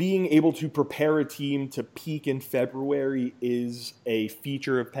being able to prepare a team to peak in February is a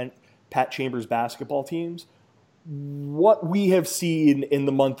feature of Pat Chambers basketball teams, what we have seen in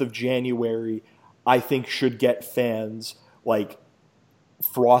the month of January, I think, should get fans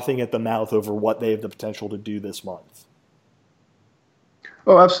frothing at the mouth over what they have the potential to do this month.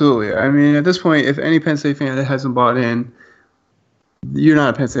 Oh, absolutely. I mean, at this point, if any Penn State fan that hasn't bought in, you're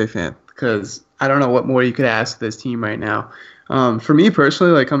not a Penn State fan, because I don't know what more you could ask this team right now. For me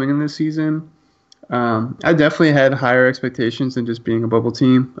personally, coming in this season, I definitely had higher expectations than just being a bubble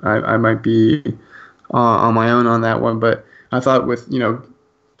team. I might be on my own on that one, but I thought with,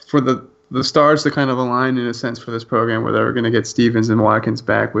 for the stars to kind of align in a sense for this program, where they were going to get Stevens and Watkins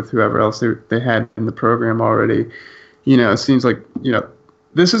back with whoever else they had in the program already, it seems like,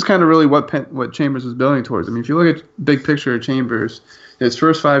 this is kind of really what Chambers was building towards. I mean, if you look at big picture of Chambers, his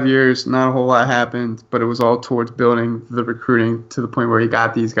first 5 years, not a whole lot happened, but it was all towards building the recruiting to the point where he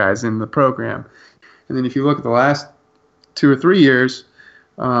got these guys in the program. And then if you look at the last 2 or 3 years,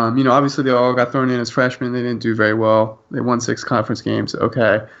 obviously they all got thrown in as freshmen. They didn't do very well. They won 6 conference games.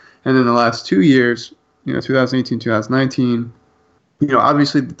 Okay. And then the last 2 years, 2018, 2019,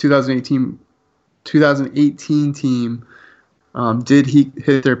 obviously the 2018 team did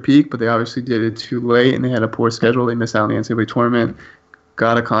hit their peak, but they obviously did it too late, and they had a poor schedule. They missed out on the NCAA tournament,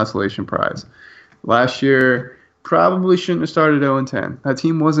 got a consolation prize. Last year, probably shouldn't have started 0-10. That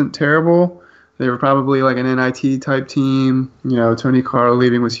team wasn't terrible. They were probably an NIT type team. Tony Carl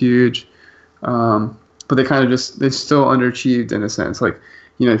leaving was huge. But they kind of they still underachieved in a sense.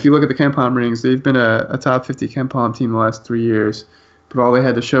 If you look at the KenPom rings, they've been a top 50 KenPom team the last 3 years. But all they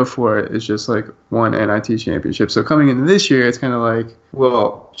had to show for it is just one NIT championship. So coming into this year, it's kind of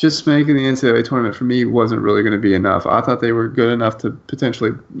well, just making the NCAA tournament for me wasn't really going to be enough. I thought they were good enough to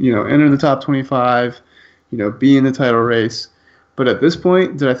potentially, enter the top 25, be in the title race. But at this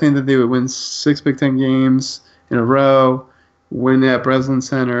point, did I think that they would win 6 Big Ten games in a row, win at Breslin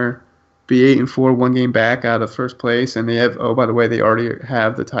Center, be 8-4, 1 game back out of first place, and they have, oh, by the way, they already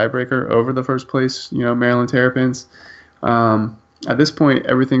have the tiebreaker over the first place, Maryland Terrapins. At this point,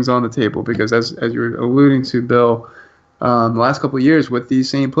 everything's on the table because, as you were alluding to, Bill, the last couple of years with these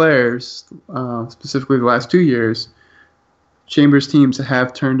same players, specifically the last 2 years, Chambers teams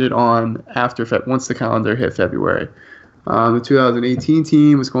have turned it on once the calendar hit February. The 2018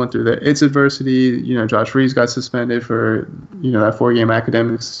 team was going through its adversity. Josh Reeves got suspended for that 4-game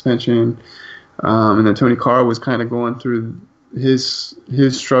academic suspension, and then Tony Carr was kind of going through his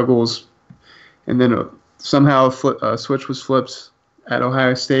struggles, and then somehow a switch was flipped at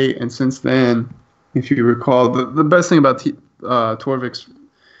Ohio State, and since then, if you recall, the best thing about Torvik's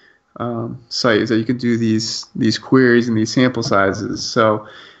site is that you can do these queries and these sample sizes. So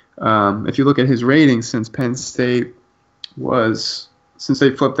if you look at his ratings since Penn State since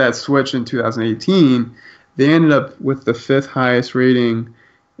they flipped that switch in 2018, they ended up with the 5th highest rating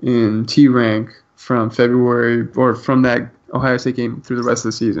in T rank from February or from that Ohio State game through the rest of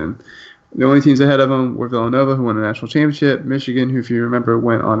the season. The only teams ahead of them were Villanova, who won the national championship, Michigan, who, if you remember,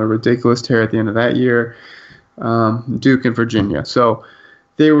 went on a ridiculous tear at the end of that year, Duke, and Virginia. So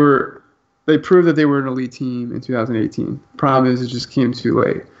they proved that they were an elite team in 2018. Problem is, it just came too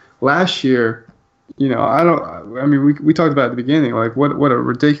late. Last year, we talked about at the beginning, what a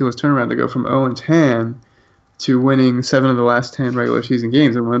ridiculous turnaround to go from 0-10 to winning 7 of the last 10 regular season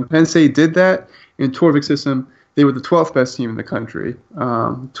games. And when Penn State did that in Torvik's system, they were the 12th best team in the country,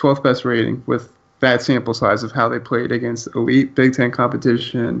 12th best rating with that sample size of how they played against elite Big Ten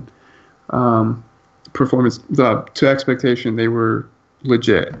competition. Performance to expectation, they were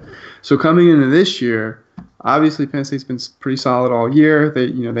legit. So coming into this year, obviously Penn State's been pretty solid all year.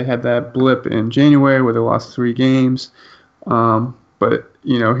 They had that blip in January where they lost 3 games. But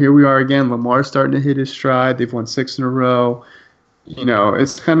here we are again. Lamar's starting to hit his stride. They've won 6 in a row.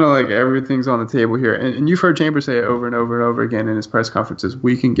 It's kind of like everything's on the table here. And you've heard Chambers say it over and over and over again in his press conferences.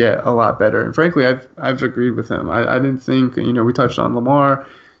 We can get a lot better. And frankly, I've agreed with him. I didn't think, we touched on Lamar.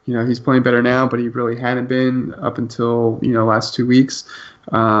 He's playing better now, but he really hadn't been up until, last 2 weeks.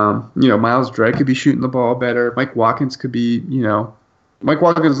 Miles Dredd could be shooting the ball better. Mike Watkins could be, Mike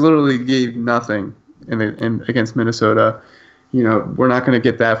Watkins literally gave nothing against Minnesota. We're not going to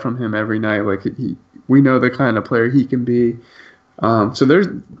get that from him every night. Like we know the kind of player he can be. So there's,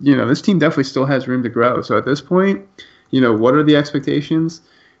 this team definitely still has room to grow. So at this point, what are the expectations?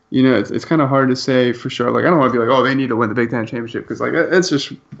 It's kind of hard to say for sure. Like I don't want to be like, oh, they need to win the Big Ten championship because like it's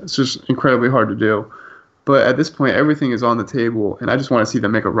just incredibly hard to do. But at this point, everything is on the table, and I just want to see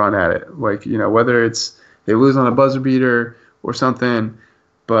them make a run at it. Like whether it's they lose on a buzzer beater or something.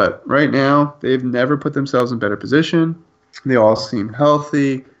 But right now, they've never put themselves in better position. They all seem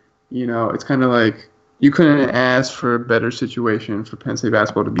healthy. It's kind of like you couldn't ask for a better situation for Penn State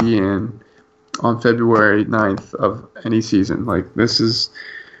basketball to be in on February 9th of any season. Like this is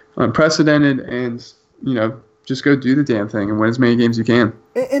unprecedented, and just go do the damn thing and win as many games as you can.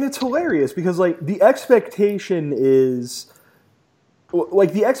 And it's hilarious because like the expectation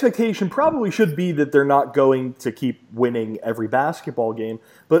probably should be that they're not going to keep winning every basketball game,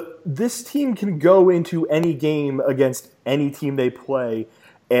 but this team can go into any game against any team they play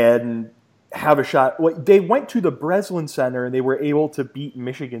and have a shot. Like they went to the Breslin Center and they were able to beat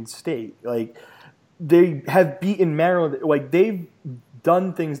Michigan State. Like they have beaten Maryland. Like they've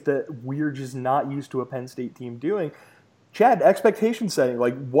done things that we're just not used to a Penn State team doing. Chad, expectation setting.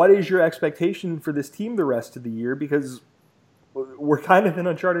 Like, what is your expectation for this team the rest of the year? Because we're kind of in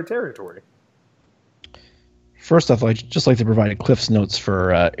uncharted territory. First off, I'd just like to provide Cliff's notes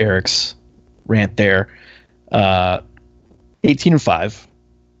for Eric's rant there. 18-5.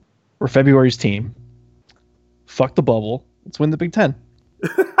 We're February's team. Fuck the bubble. Let's win the Big Ten.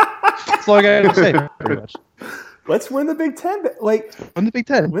 That's all I got to say, pretty much. Let's win the Big Ten. Like win the Big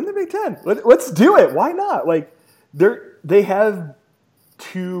Ten. Win the Big Ten. Let's do it. Why not? Like they have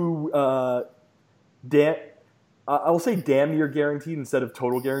 2 I'll say damn near guaranteed instead of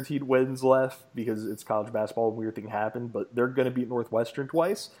total guaranteed wins left because it's college basketball. A weird thing happened, but they're going to beat Northwestern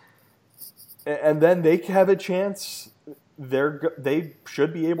twice, and then they have a chance. They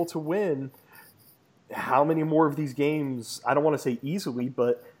should be able to win. How many more of these games? I don't want to say easily,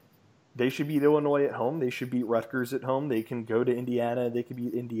 but they should beat Illinois at home. They should beat Rutgers at home. They can go to Indiana. They can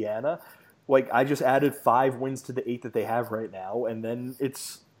beat Indiana. Like, I just added 5 wins to the 8 that they have right now. And then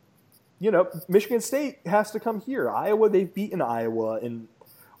it's, Michigan State has to come here. Iowa, they've beaten Iowa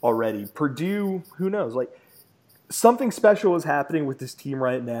already. Purdue, who knows? Like, something special is happening with this team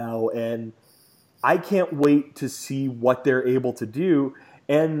right now. And I can't wait to see what they're able to do.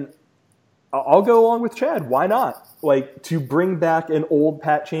 And I'll go along with Chad. Why not? Like, to bring back an old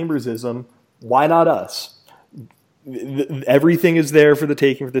Pat Chambersism, why not us? Everything is there for the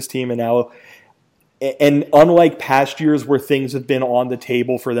taking for this team, and unlike past years where things have been on the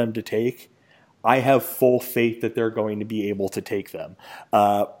table for them to take, I have full faith that they're going to be able to take them.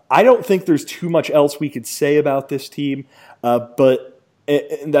 I don't think there's too much else we could say about this team, but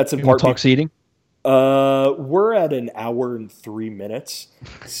that's in part. Talk seeding. We're at an hour and 3 minutes,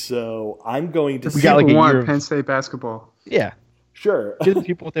 so I'm going to. We got like a year. Penn State basketball. Yeah, sure. Give the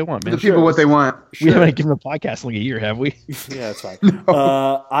people what they want, man. Give the people what they want. We haven't given the podcast like a year, have we? Yeah, it's fine.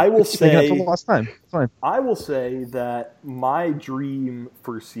 No. I will say. The last time. It's fine. I will say that my dream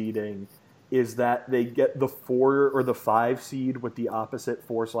for seeding is that they get the 4 or the 5 seed with the opposite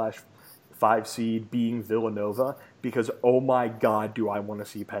 4/5 seed being Villanova, because oh my God, do I want to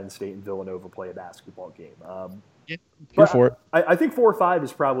see Penn State and Villanova play a basketball game. Here for it. I think 4 or 5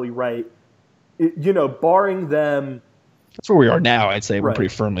 is probably right. Barring them. That's where we are now. I'd say we're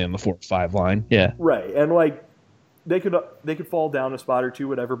pretty firmly on the 4 or 5 line. Yeah. Right, and like they could fall down a spot or 2,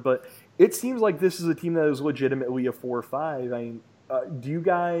 whatever. But it seems like this is a team that is legitimately a 4 or 5. I mean,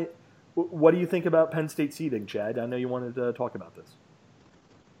 what do you think about Penn State seeding, Chad? I know you wanted to talk about this.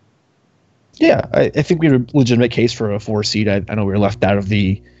 Yeah, I think we have a legitimate case for a 4 seed. I know we were left out of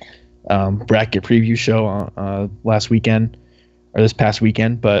the bracket preview show last weekend. or this past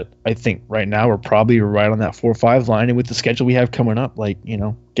weekend, but I think right now we're probably right on that 4-5 line. And with the schedule we have coming up, like,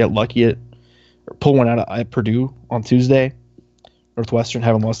 get lucky or pull one out at Purdue on Tuesday. Northwestern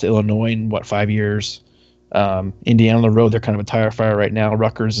haven't lost to Illinois in 5 years. Indiana on the road, they're kind of a tire fire right now.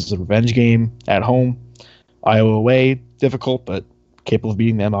 Rutgers is a revenge game at home. Iowa away, difficult, but capable of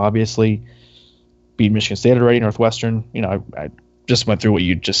beating them, obviously. Beat Michigan State already, Northwestern. I just went through what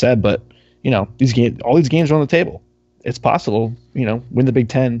you just said, but all these games are on the table. It's possible, win the Big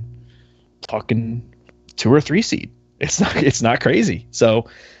Ten, talking 2 or 3 seed. It's not crazy. So,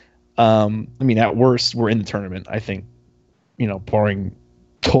 at worst, we're in the tournament. I think, barring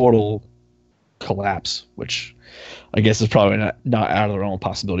total collapse, which I guess is probably not out of the realm of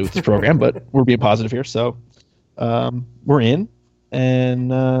possibility with this program, but we're being positive here. So, we're in, and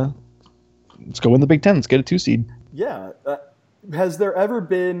let's go win the Big Ten. Let's get a 2 seed. Yeah. Has there ever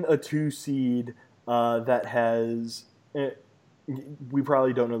been a 2 seed that has? We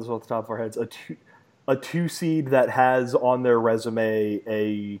probably don't know this off the top of our heads. A 2 seed that has on their resume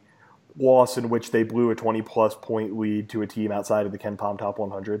a loss in which they blew a 20-plus point lead to a team outside of the KenPom Top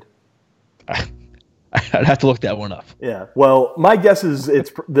 100. I'd have to look that one up. Yeah. Well, my guess is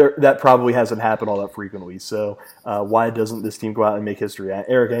that probably hasn't happened all that frequently. So why doesn't this team go out and make history?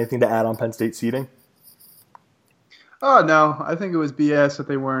 Eric, anything to add on Penn State seeding? Oh, no. I think it was BS that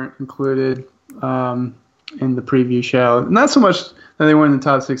they weren't included in the preview show. Not so much that they weren't in the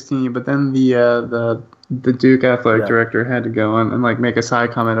top 16, but then the Duke athletic director had to go and make a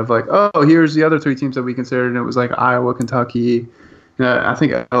side comment of oh, here's the other 3 teams that we considered, and it was Iowa, Kentucky, I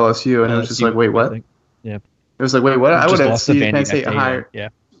think LSU, and it was just wait, what? Yeah. It was wait, what? I would have seeded Penn State higher. Yeah.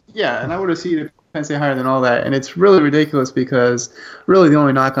 Yeah, and I would have seeded Penn State higher than all that, and it's really ridiculous because really the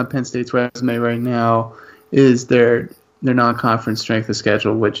only knock on Penn State's resume right now is their non-conference strength of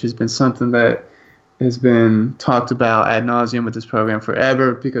schedule, which has been something that has been talked about ad nauseum with this program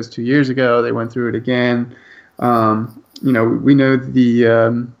forever because 2 years ago they went through it again. We know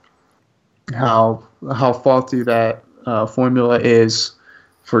the how faulty that formula is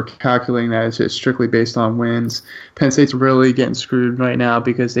for calculating that. It's just strictly based on wins. Penn State's really getting screwed right now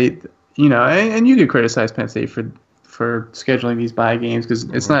because they, and you could criticize Penn State for scheduling these bye games because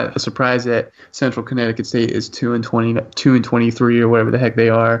it's not a surprise that Central Connecticut State is 2-20, 2-23 or whatever the heck they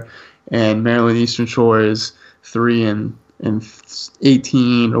are, and Maryland Eastern Shore is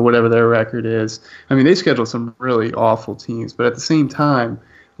 3-18 or whatever their record is. I mean, they schedule some really awful teams, but at the same time,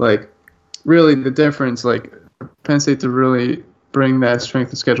 really the difference, Penn State to really bring that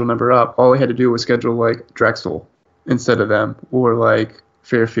strength of schedule number up, all they had to do was schedule Drexel instead of them, or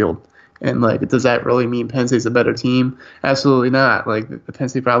Fairfield. And does that really mean Penn State's a better team? Absolutely not. Penn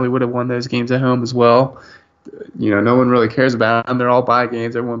State probably would have won those games at home as well. No one really cares about them. They're all bye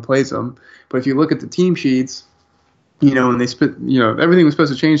games. Everyone plays them. But if you look at the team sheets, when they split, everything was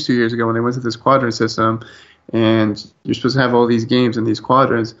supposed to change 2 years ago when they went to this quadrant system, and you're supposed to have all these games in these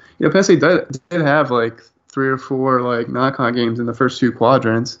quadrants. Penn State did have 3 or 4 knock-on games in the first 2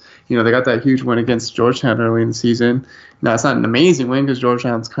 quadrants. They got that huge win against Georgetown early in the season. Now it's not an amazing win because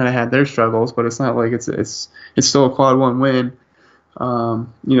Georgetown's kind of had their struggles, but it's not it's still a quad 1 win.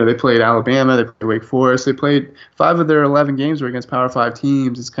 They played Alabama, they played Wake Forest, they played 5 of their 11 games were against Power 5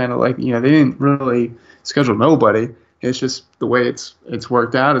 teams. It's kind of they didn't really schedule nobody. It's just the way it's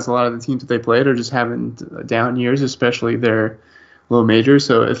worked out is a lot of the teams that they played are just having down years, especially their low major.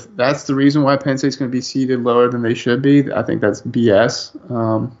 So if that's the reason why Penn State's going to be seeded lower than they should be, I think that's BS.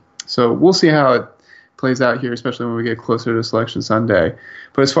 So we'll see how it plays out here, especially when we get closer to Selection Sunday.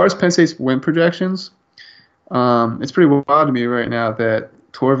 But as far as Penn State's win projections, it's pretty wild to me right now that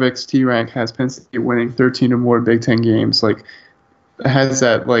Torvik's T-Rank has Penn State winning 13 or more Big Ten games. Has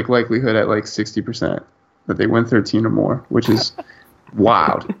that likelihood at 60% that they win 13 or more, which is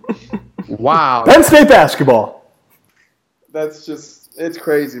wild. Wow. Penn State basketball. That's just, it's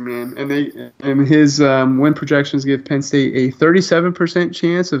crazy, man. And his win projections give Penn State a 37%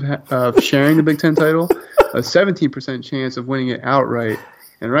 chance of sharing the Big Ten title, a 17% chance of winning it outright.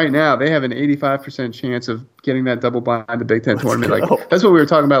 And right now, they have an 85% chance of getting that double bye in the Big Ten tournament. That's what we were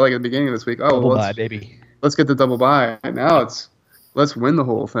talking about at the beginning of this week. Oh, double bye, baby. Let's get the double bye. Now let's win the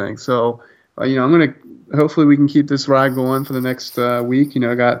whole thing. So, I'm going to hopefully we can keep this ride going for the next week.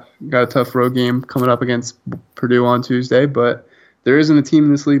 Got a tough road game coming up against Purdue on Tuesday, but there isn't a team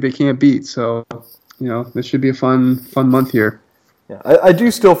in this league they can't beat. So, this should be a fun month here. Yeah, I do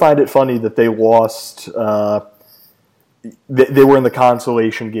still find it funny that they lost. They were in the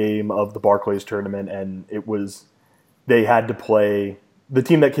consolation game of the Barclays tournament, and they had to play. The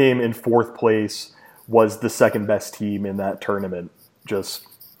team that came in 4th place was the second best team in that tournament. Just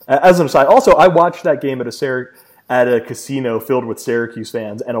as an aside, also I watched that game at at a casino filled with Syracuse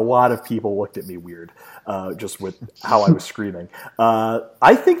fans, and a lot of people looked at me weird, just with how I was screaming.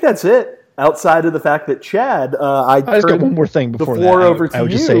 I think that's it. Outside of the fact that Chad, I just got one more thing before the floor that. over to I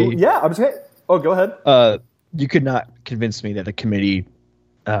would you. just say, yeah, I was saying. Oh, go ahead. You could not convince me that the committee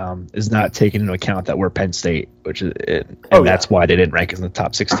is not taking into account that we're Penn State, that's why they didn't rank us in the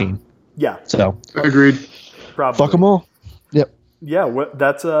top 16. Yeah. So agreed. Probably. Fuck them all. Yep. Yeah,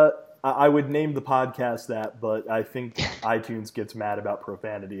 that's I would name the podcast that, but I think iTunes gets mad about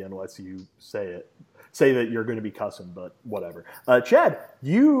profanity unless you say that you're going to be cussing, but whatever. Chad,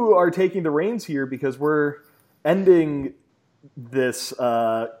 you are taking the reins here because we're ending this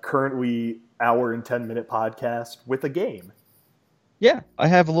currently hour and 10-minute podcast with a game. Yeah, I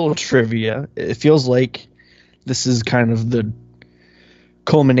have a little trivia. It feels like this is kind of the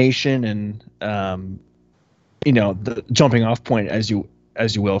culmination and the jumping off point, as you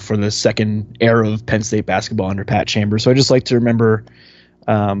will, for the second era of Penn State basketball under Pat Chambers. So I just like to remember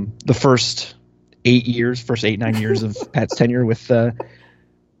the first 9 years of Pat's tenure with. I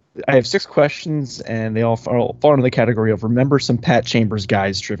have 6 questions, and they all fall into the category of remember some Pat Chambers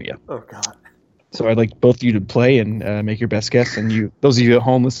guys trivia. Oh God. So I'd like both of you to play and make your best guess. And those of you at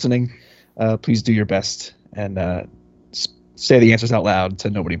home listening, please do your best and say the answers out loud to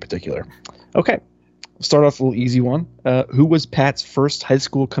nobody in particular. Okay, we'll start off with a little easy one. Who was Pat's first high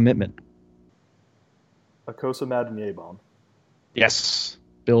school commitment? Akosa Madden-Yabon. Yes.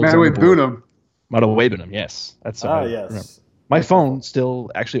 Bill's Madaway Boonham. Madaway Boonham, yes. That's yes. Remember. My phone still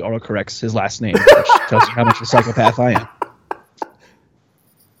actually autocorrects his last name, which tells you how much of a psychopath I am.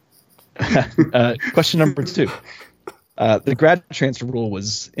 Question number 2. The grad transfer rule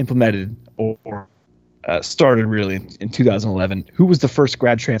was implemented or started really in 2011. Who was the first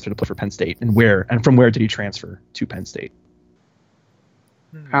grad transfer to play for Penn State, and where? And from where did he transfer to Penn State?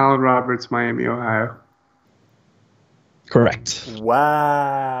 Alan Roberts, Miami, Ohio. Correct.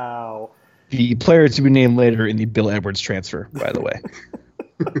 Wow. The player to be named later in the Bill Edwards transfer, by the way.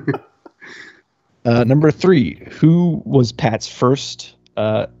 Number 3. Who was Pat's first?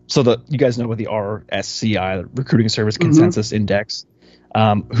 You guys know about the RSCI, the Recruiting Service Consensus Index.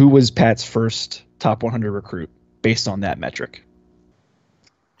 Who was Pat's first top 100 recruit based on that metric?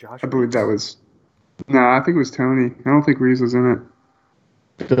 I believe that was. No, I think it was Tony. I don't think Reeves was in it.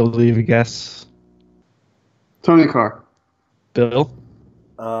 Bill, leave a guess. Tony Carr. Bill?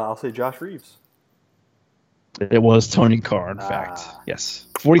 I'll say Josh Reeves. It was Tony Carr, in fact. Yes.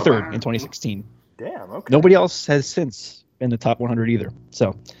 43rd in 2016. Damn, okay. Nobody else has since been the top 100 either.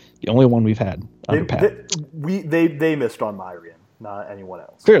 So the only one we've had under Pat. They missed on Myriam, not anyone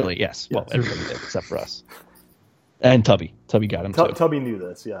else. Clearly, yes. Well, everybody did except for us. And Tubby. Tubby got him too. Tubby knew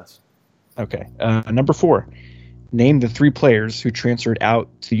this, yes. Okay. Number 4. Name the 3 players who transferred out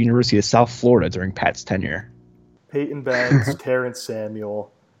to the University of South Florida during Pat's tenure. Peyton Banks, Terrence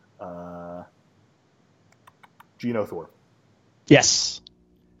Samuel, Geno Thorpe. Yes.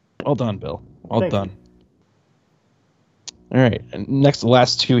 Well done, Bill. Well Thank done. You. All right. And next, the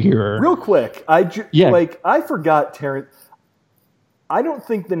last 2 here are... Real quick, I forgot Terrence. I don't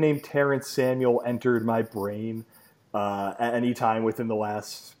think the name Terrence Samuel entered my brain at any time within the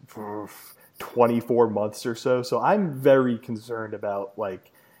last 24 months or so. So I'm very concerned about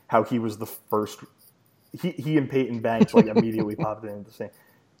how he was the first. He and Peyton Banks immediately popped into the same.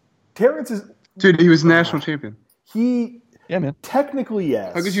 Terrence is he was national champion. Yeah, man. Technically,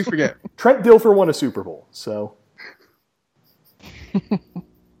 yes. How could you forget? Trent Dilfer won a Super Bowl, so.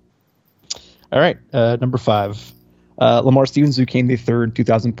 All right, number 5. Lamar Stevens, who became the 3rd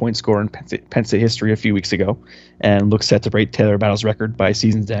 2,000-point scorer in Penn State history a few weeks ago and looks set to break Taylor Battle's record by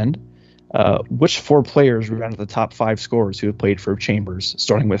season's end. Which 4 players were out of the top 5 scorers who have played for Chambers,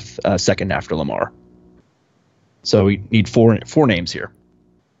 starting with second after Lamar? So we need 4 names here.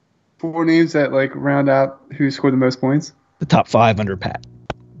 4 names that round out who scored the most points? The top 5 under Pat.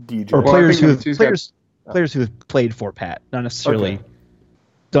 DJ. Or players who have played for Pat, not necessarily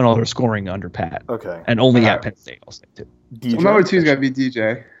done all their scoring under Pat. Okay. And only at Penn State, I'll say too. DJ. Well, number 2's got to be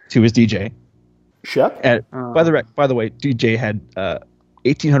DJ. 2 is DJ. Shep? And by the way, DJ had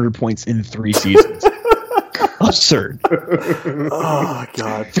 1,800 points in 3 seasons. Absurd. Oh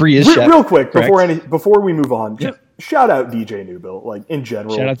God. 3 is Shep. Real quick correct? before we move on. Just shout out DJ Newbill, in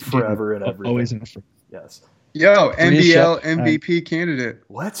general, Shout out to forever and DJ. everything. Always in a free. Yes. Yo, 3 is NBL Shep. MVP candidate.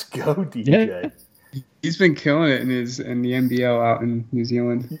 Let's go, DJ. Yeah. He's been killing it in the NBL out in New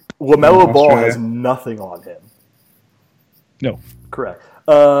Zealand. LaMelo Ball has nothing on him. No. Correct.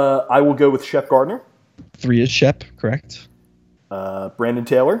 I will go with Shep Gardner. 3 is Shep, correct. Brandon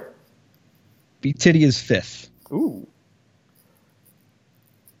Taylor. B. Titty is 5th. Ooh.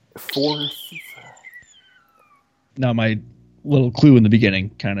 4th. Now, my little clue in the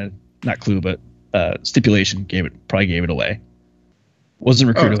beginning, kind of not clue, but stipulation probably gave it away. Wasn't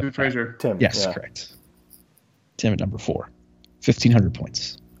recruited. Tim Frazier. Tim. Yes, yeah. correct. Tim at number 4, 1,500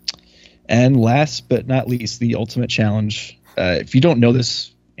 points. And last but not least, the ultimate challenge. If you don't know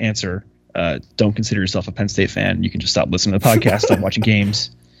this answer, don't consider yourself a Penn State fan. You can just stop listening to the podcast, stop watching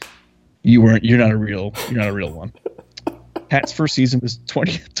games. You're not a real one. Pat's first season was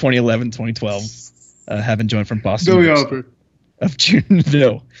 2011, 2012. Having joined from Boston Billy Oliver.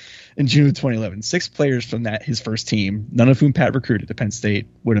 In June of 2011. 6 players from his first team, none of whom Pat recruited to Penn State,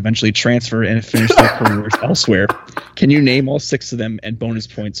 would eventually transfer and finish their careers elsewhere. Can you name all 6 of them and bonus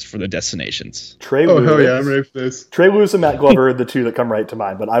points for the destinations? Trey Lewis. Hell yeah, I'm ready for this. Trey Lewis and Matt Glover are the 2 that come right to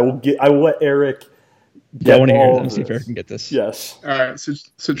mind, but I will let Eric I want to hear all them, of see if this. Eric can get this. Yes. All right,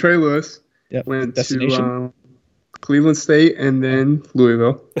 so Trey Lewis Yep. went Destination. to Cleveland State and then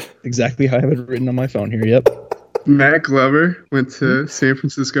Louisville. Exactly how I have it written on my phone here. Yep. Matt Glover went to San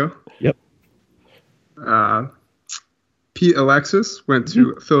Francisco. Yep. Pete Alexis went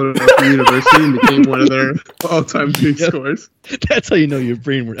to Philadelphia University and became one of their all-time big scorers. That's how you know you're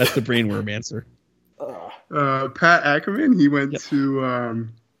brainworm. That's the brainworm answer. Pat Ackerman, he went Yep. to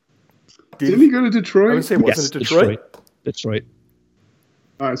didn't he go to Detroit? I would say, wasn't it Detroit? Detroit.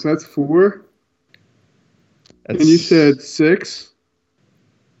 All right, so that's 4. That's, And you said 6.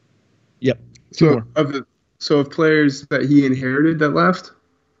 Yep. 2 So more. of players that he inherited that left.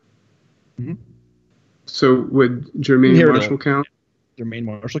 Mhm. So would Jermaine Inherited. Marshall count? Jermaine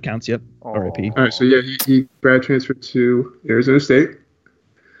Marshall counts. Yep. Oh. RIP. All right, so yeah, he grad transferred to Arizona State.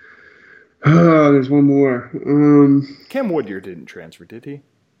 Oh, there's one more. Cam Woodyear didn't transfer, did he?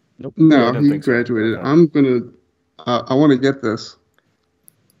 I No, don't he think so. graduated. Okay. I'm gonna. I want to get this.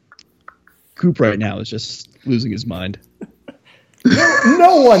 Coop right now is just losing his mind.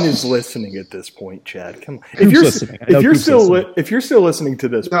 No one is listening at this point, Chad. Come on. Who's listening? I know If you're who's still listening. if you're still listening to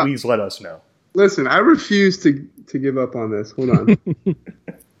this, No. please let us know. Listen, I refuse to give up on this. Hold on.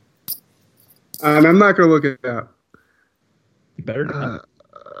 And I'm not gonna look it up. You better not.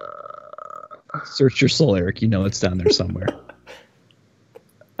 Search your soul, Eric. You know it's down there somewhere.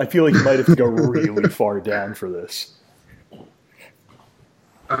 I feel like you might have to go really far down for this.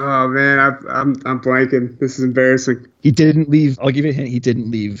 Oh man, I'm blanking. This is embarrassing. He didn't leave. I'll give you a hint. He didn't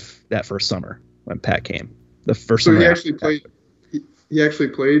leave that first summer when Pat came. The first So summer. he after actually Pat. played. He actually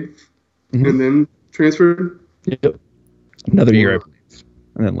played, Mhm. and then transferred. Yep. Another year, I believe,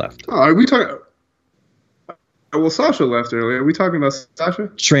 and then left. Oh, are we talking? Well, Sasha left earlier. Are we talking about Sasha?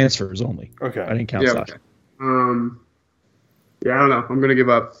 Transfers only. Okay. I didn't count Yeah. Sasha. Okay. Yeah, I don't know. I'm gonna give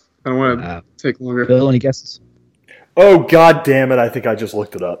up. I don't want to take longer. Bill, any guesses? Oh God damn it! I think I just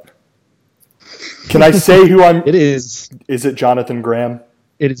looked it up. Can I say who I'm? It is. Is it Jonathan Graham?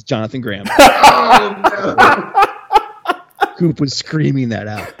 It is Jonathan Graham. Oh, Coop was screaming that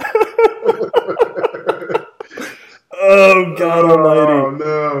out. Oh God no. Almighty! Oh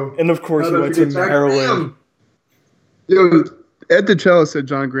no! And of course, he How went did I to forget Jack Maryland. Graham? Yo, Ed DiCello said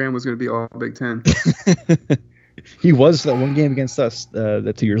John Graham was going to be all Big Ten. He was that one game against us.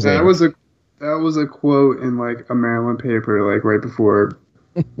 The 2 years later. That was a quote in like a Maryland paper, like right before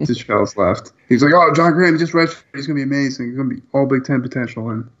DiCello's left. He's like, "Oh, John Graham just redshirted. He's going to be amazing. He's going to be all Big Ten potential."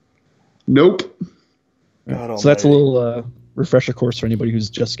 And nope. God So that's a Almighty. little refresher course for anybody who's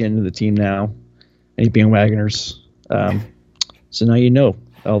just getting into the team now. Any bandwagoners. So now you know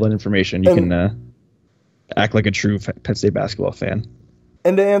all that information. You can act like a true Penn State basketball fan.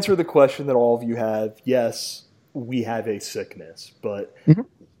 And to answer the question that all of you have, yes, we have a sickness, but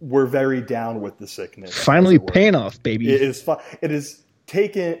we're very down with the sickness. Finally as it were. paying off, baby. It is fun. It is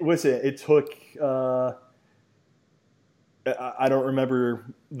taken. Listen, it took. I don't remember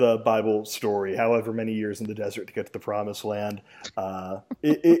the Bible story. However many years in the desert to get to the promised land.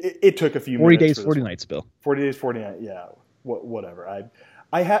 It took a few 40 minutes days, for 40 this. nights, Bill. 40 days, 40 nights. Yeah, whatever.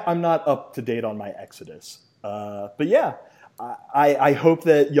 I'm not up to date on my Exodus. But yeah, I hope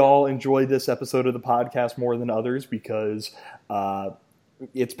that y'all enjoyed this episode of the podcast more than others because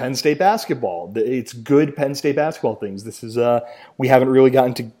it's Penn State basketball. It's good Penn State basketball things. This is we haven't really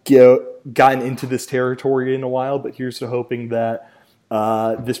gotten into this territory in a while, but here's to hoping that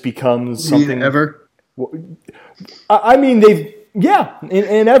this becomes something ever. I mean,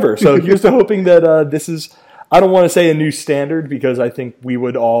 and ever. So here's to hoping that this is, I don't want to say a new standard because I think we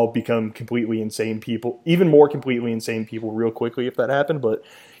would all become completely insane people, even more completely insane people real quickly if that happened. But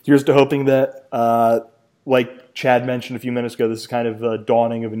here's to hoping that, like Chad mentioned a few minutes ago, this is kind of the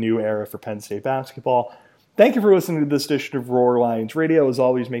dawning of a new era for Penn State basketball. Thank you for listening to this edition of Roar Lions Radio. As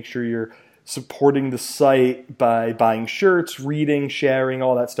always, make sure you're supporting the site by buying shirts, reading, sharing,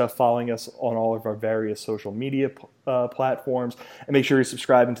 all that stuff, following us on all of our various social media platforms, and make sure you're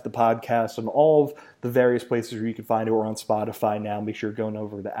subscribing to the podcast on all of the various places where you can find it. We're on Spotify now. Make sure you're going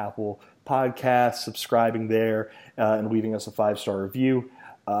over to Apple Podcasts, subscribing there, and leaving us a 5-star review.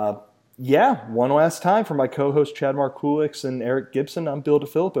 One last time for my co-host Chad Markulix and Eric Gibson, I'm Bill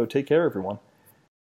DeFilippo. Take care, everyone.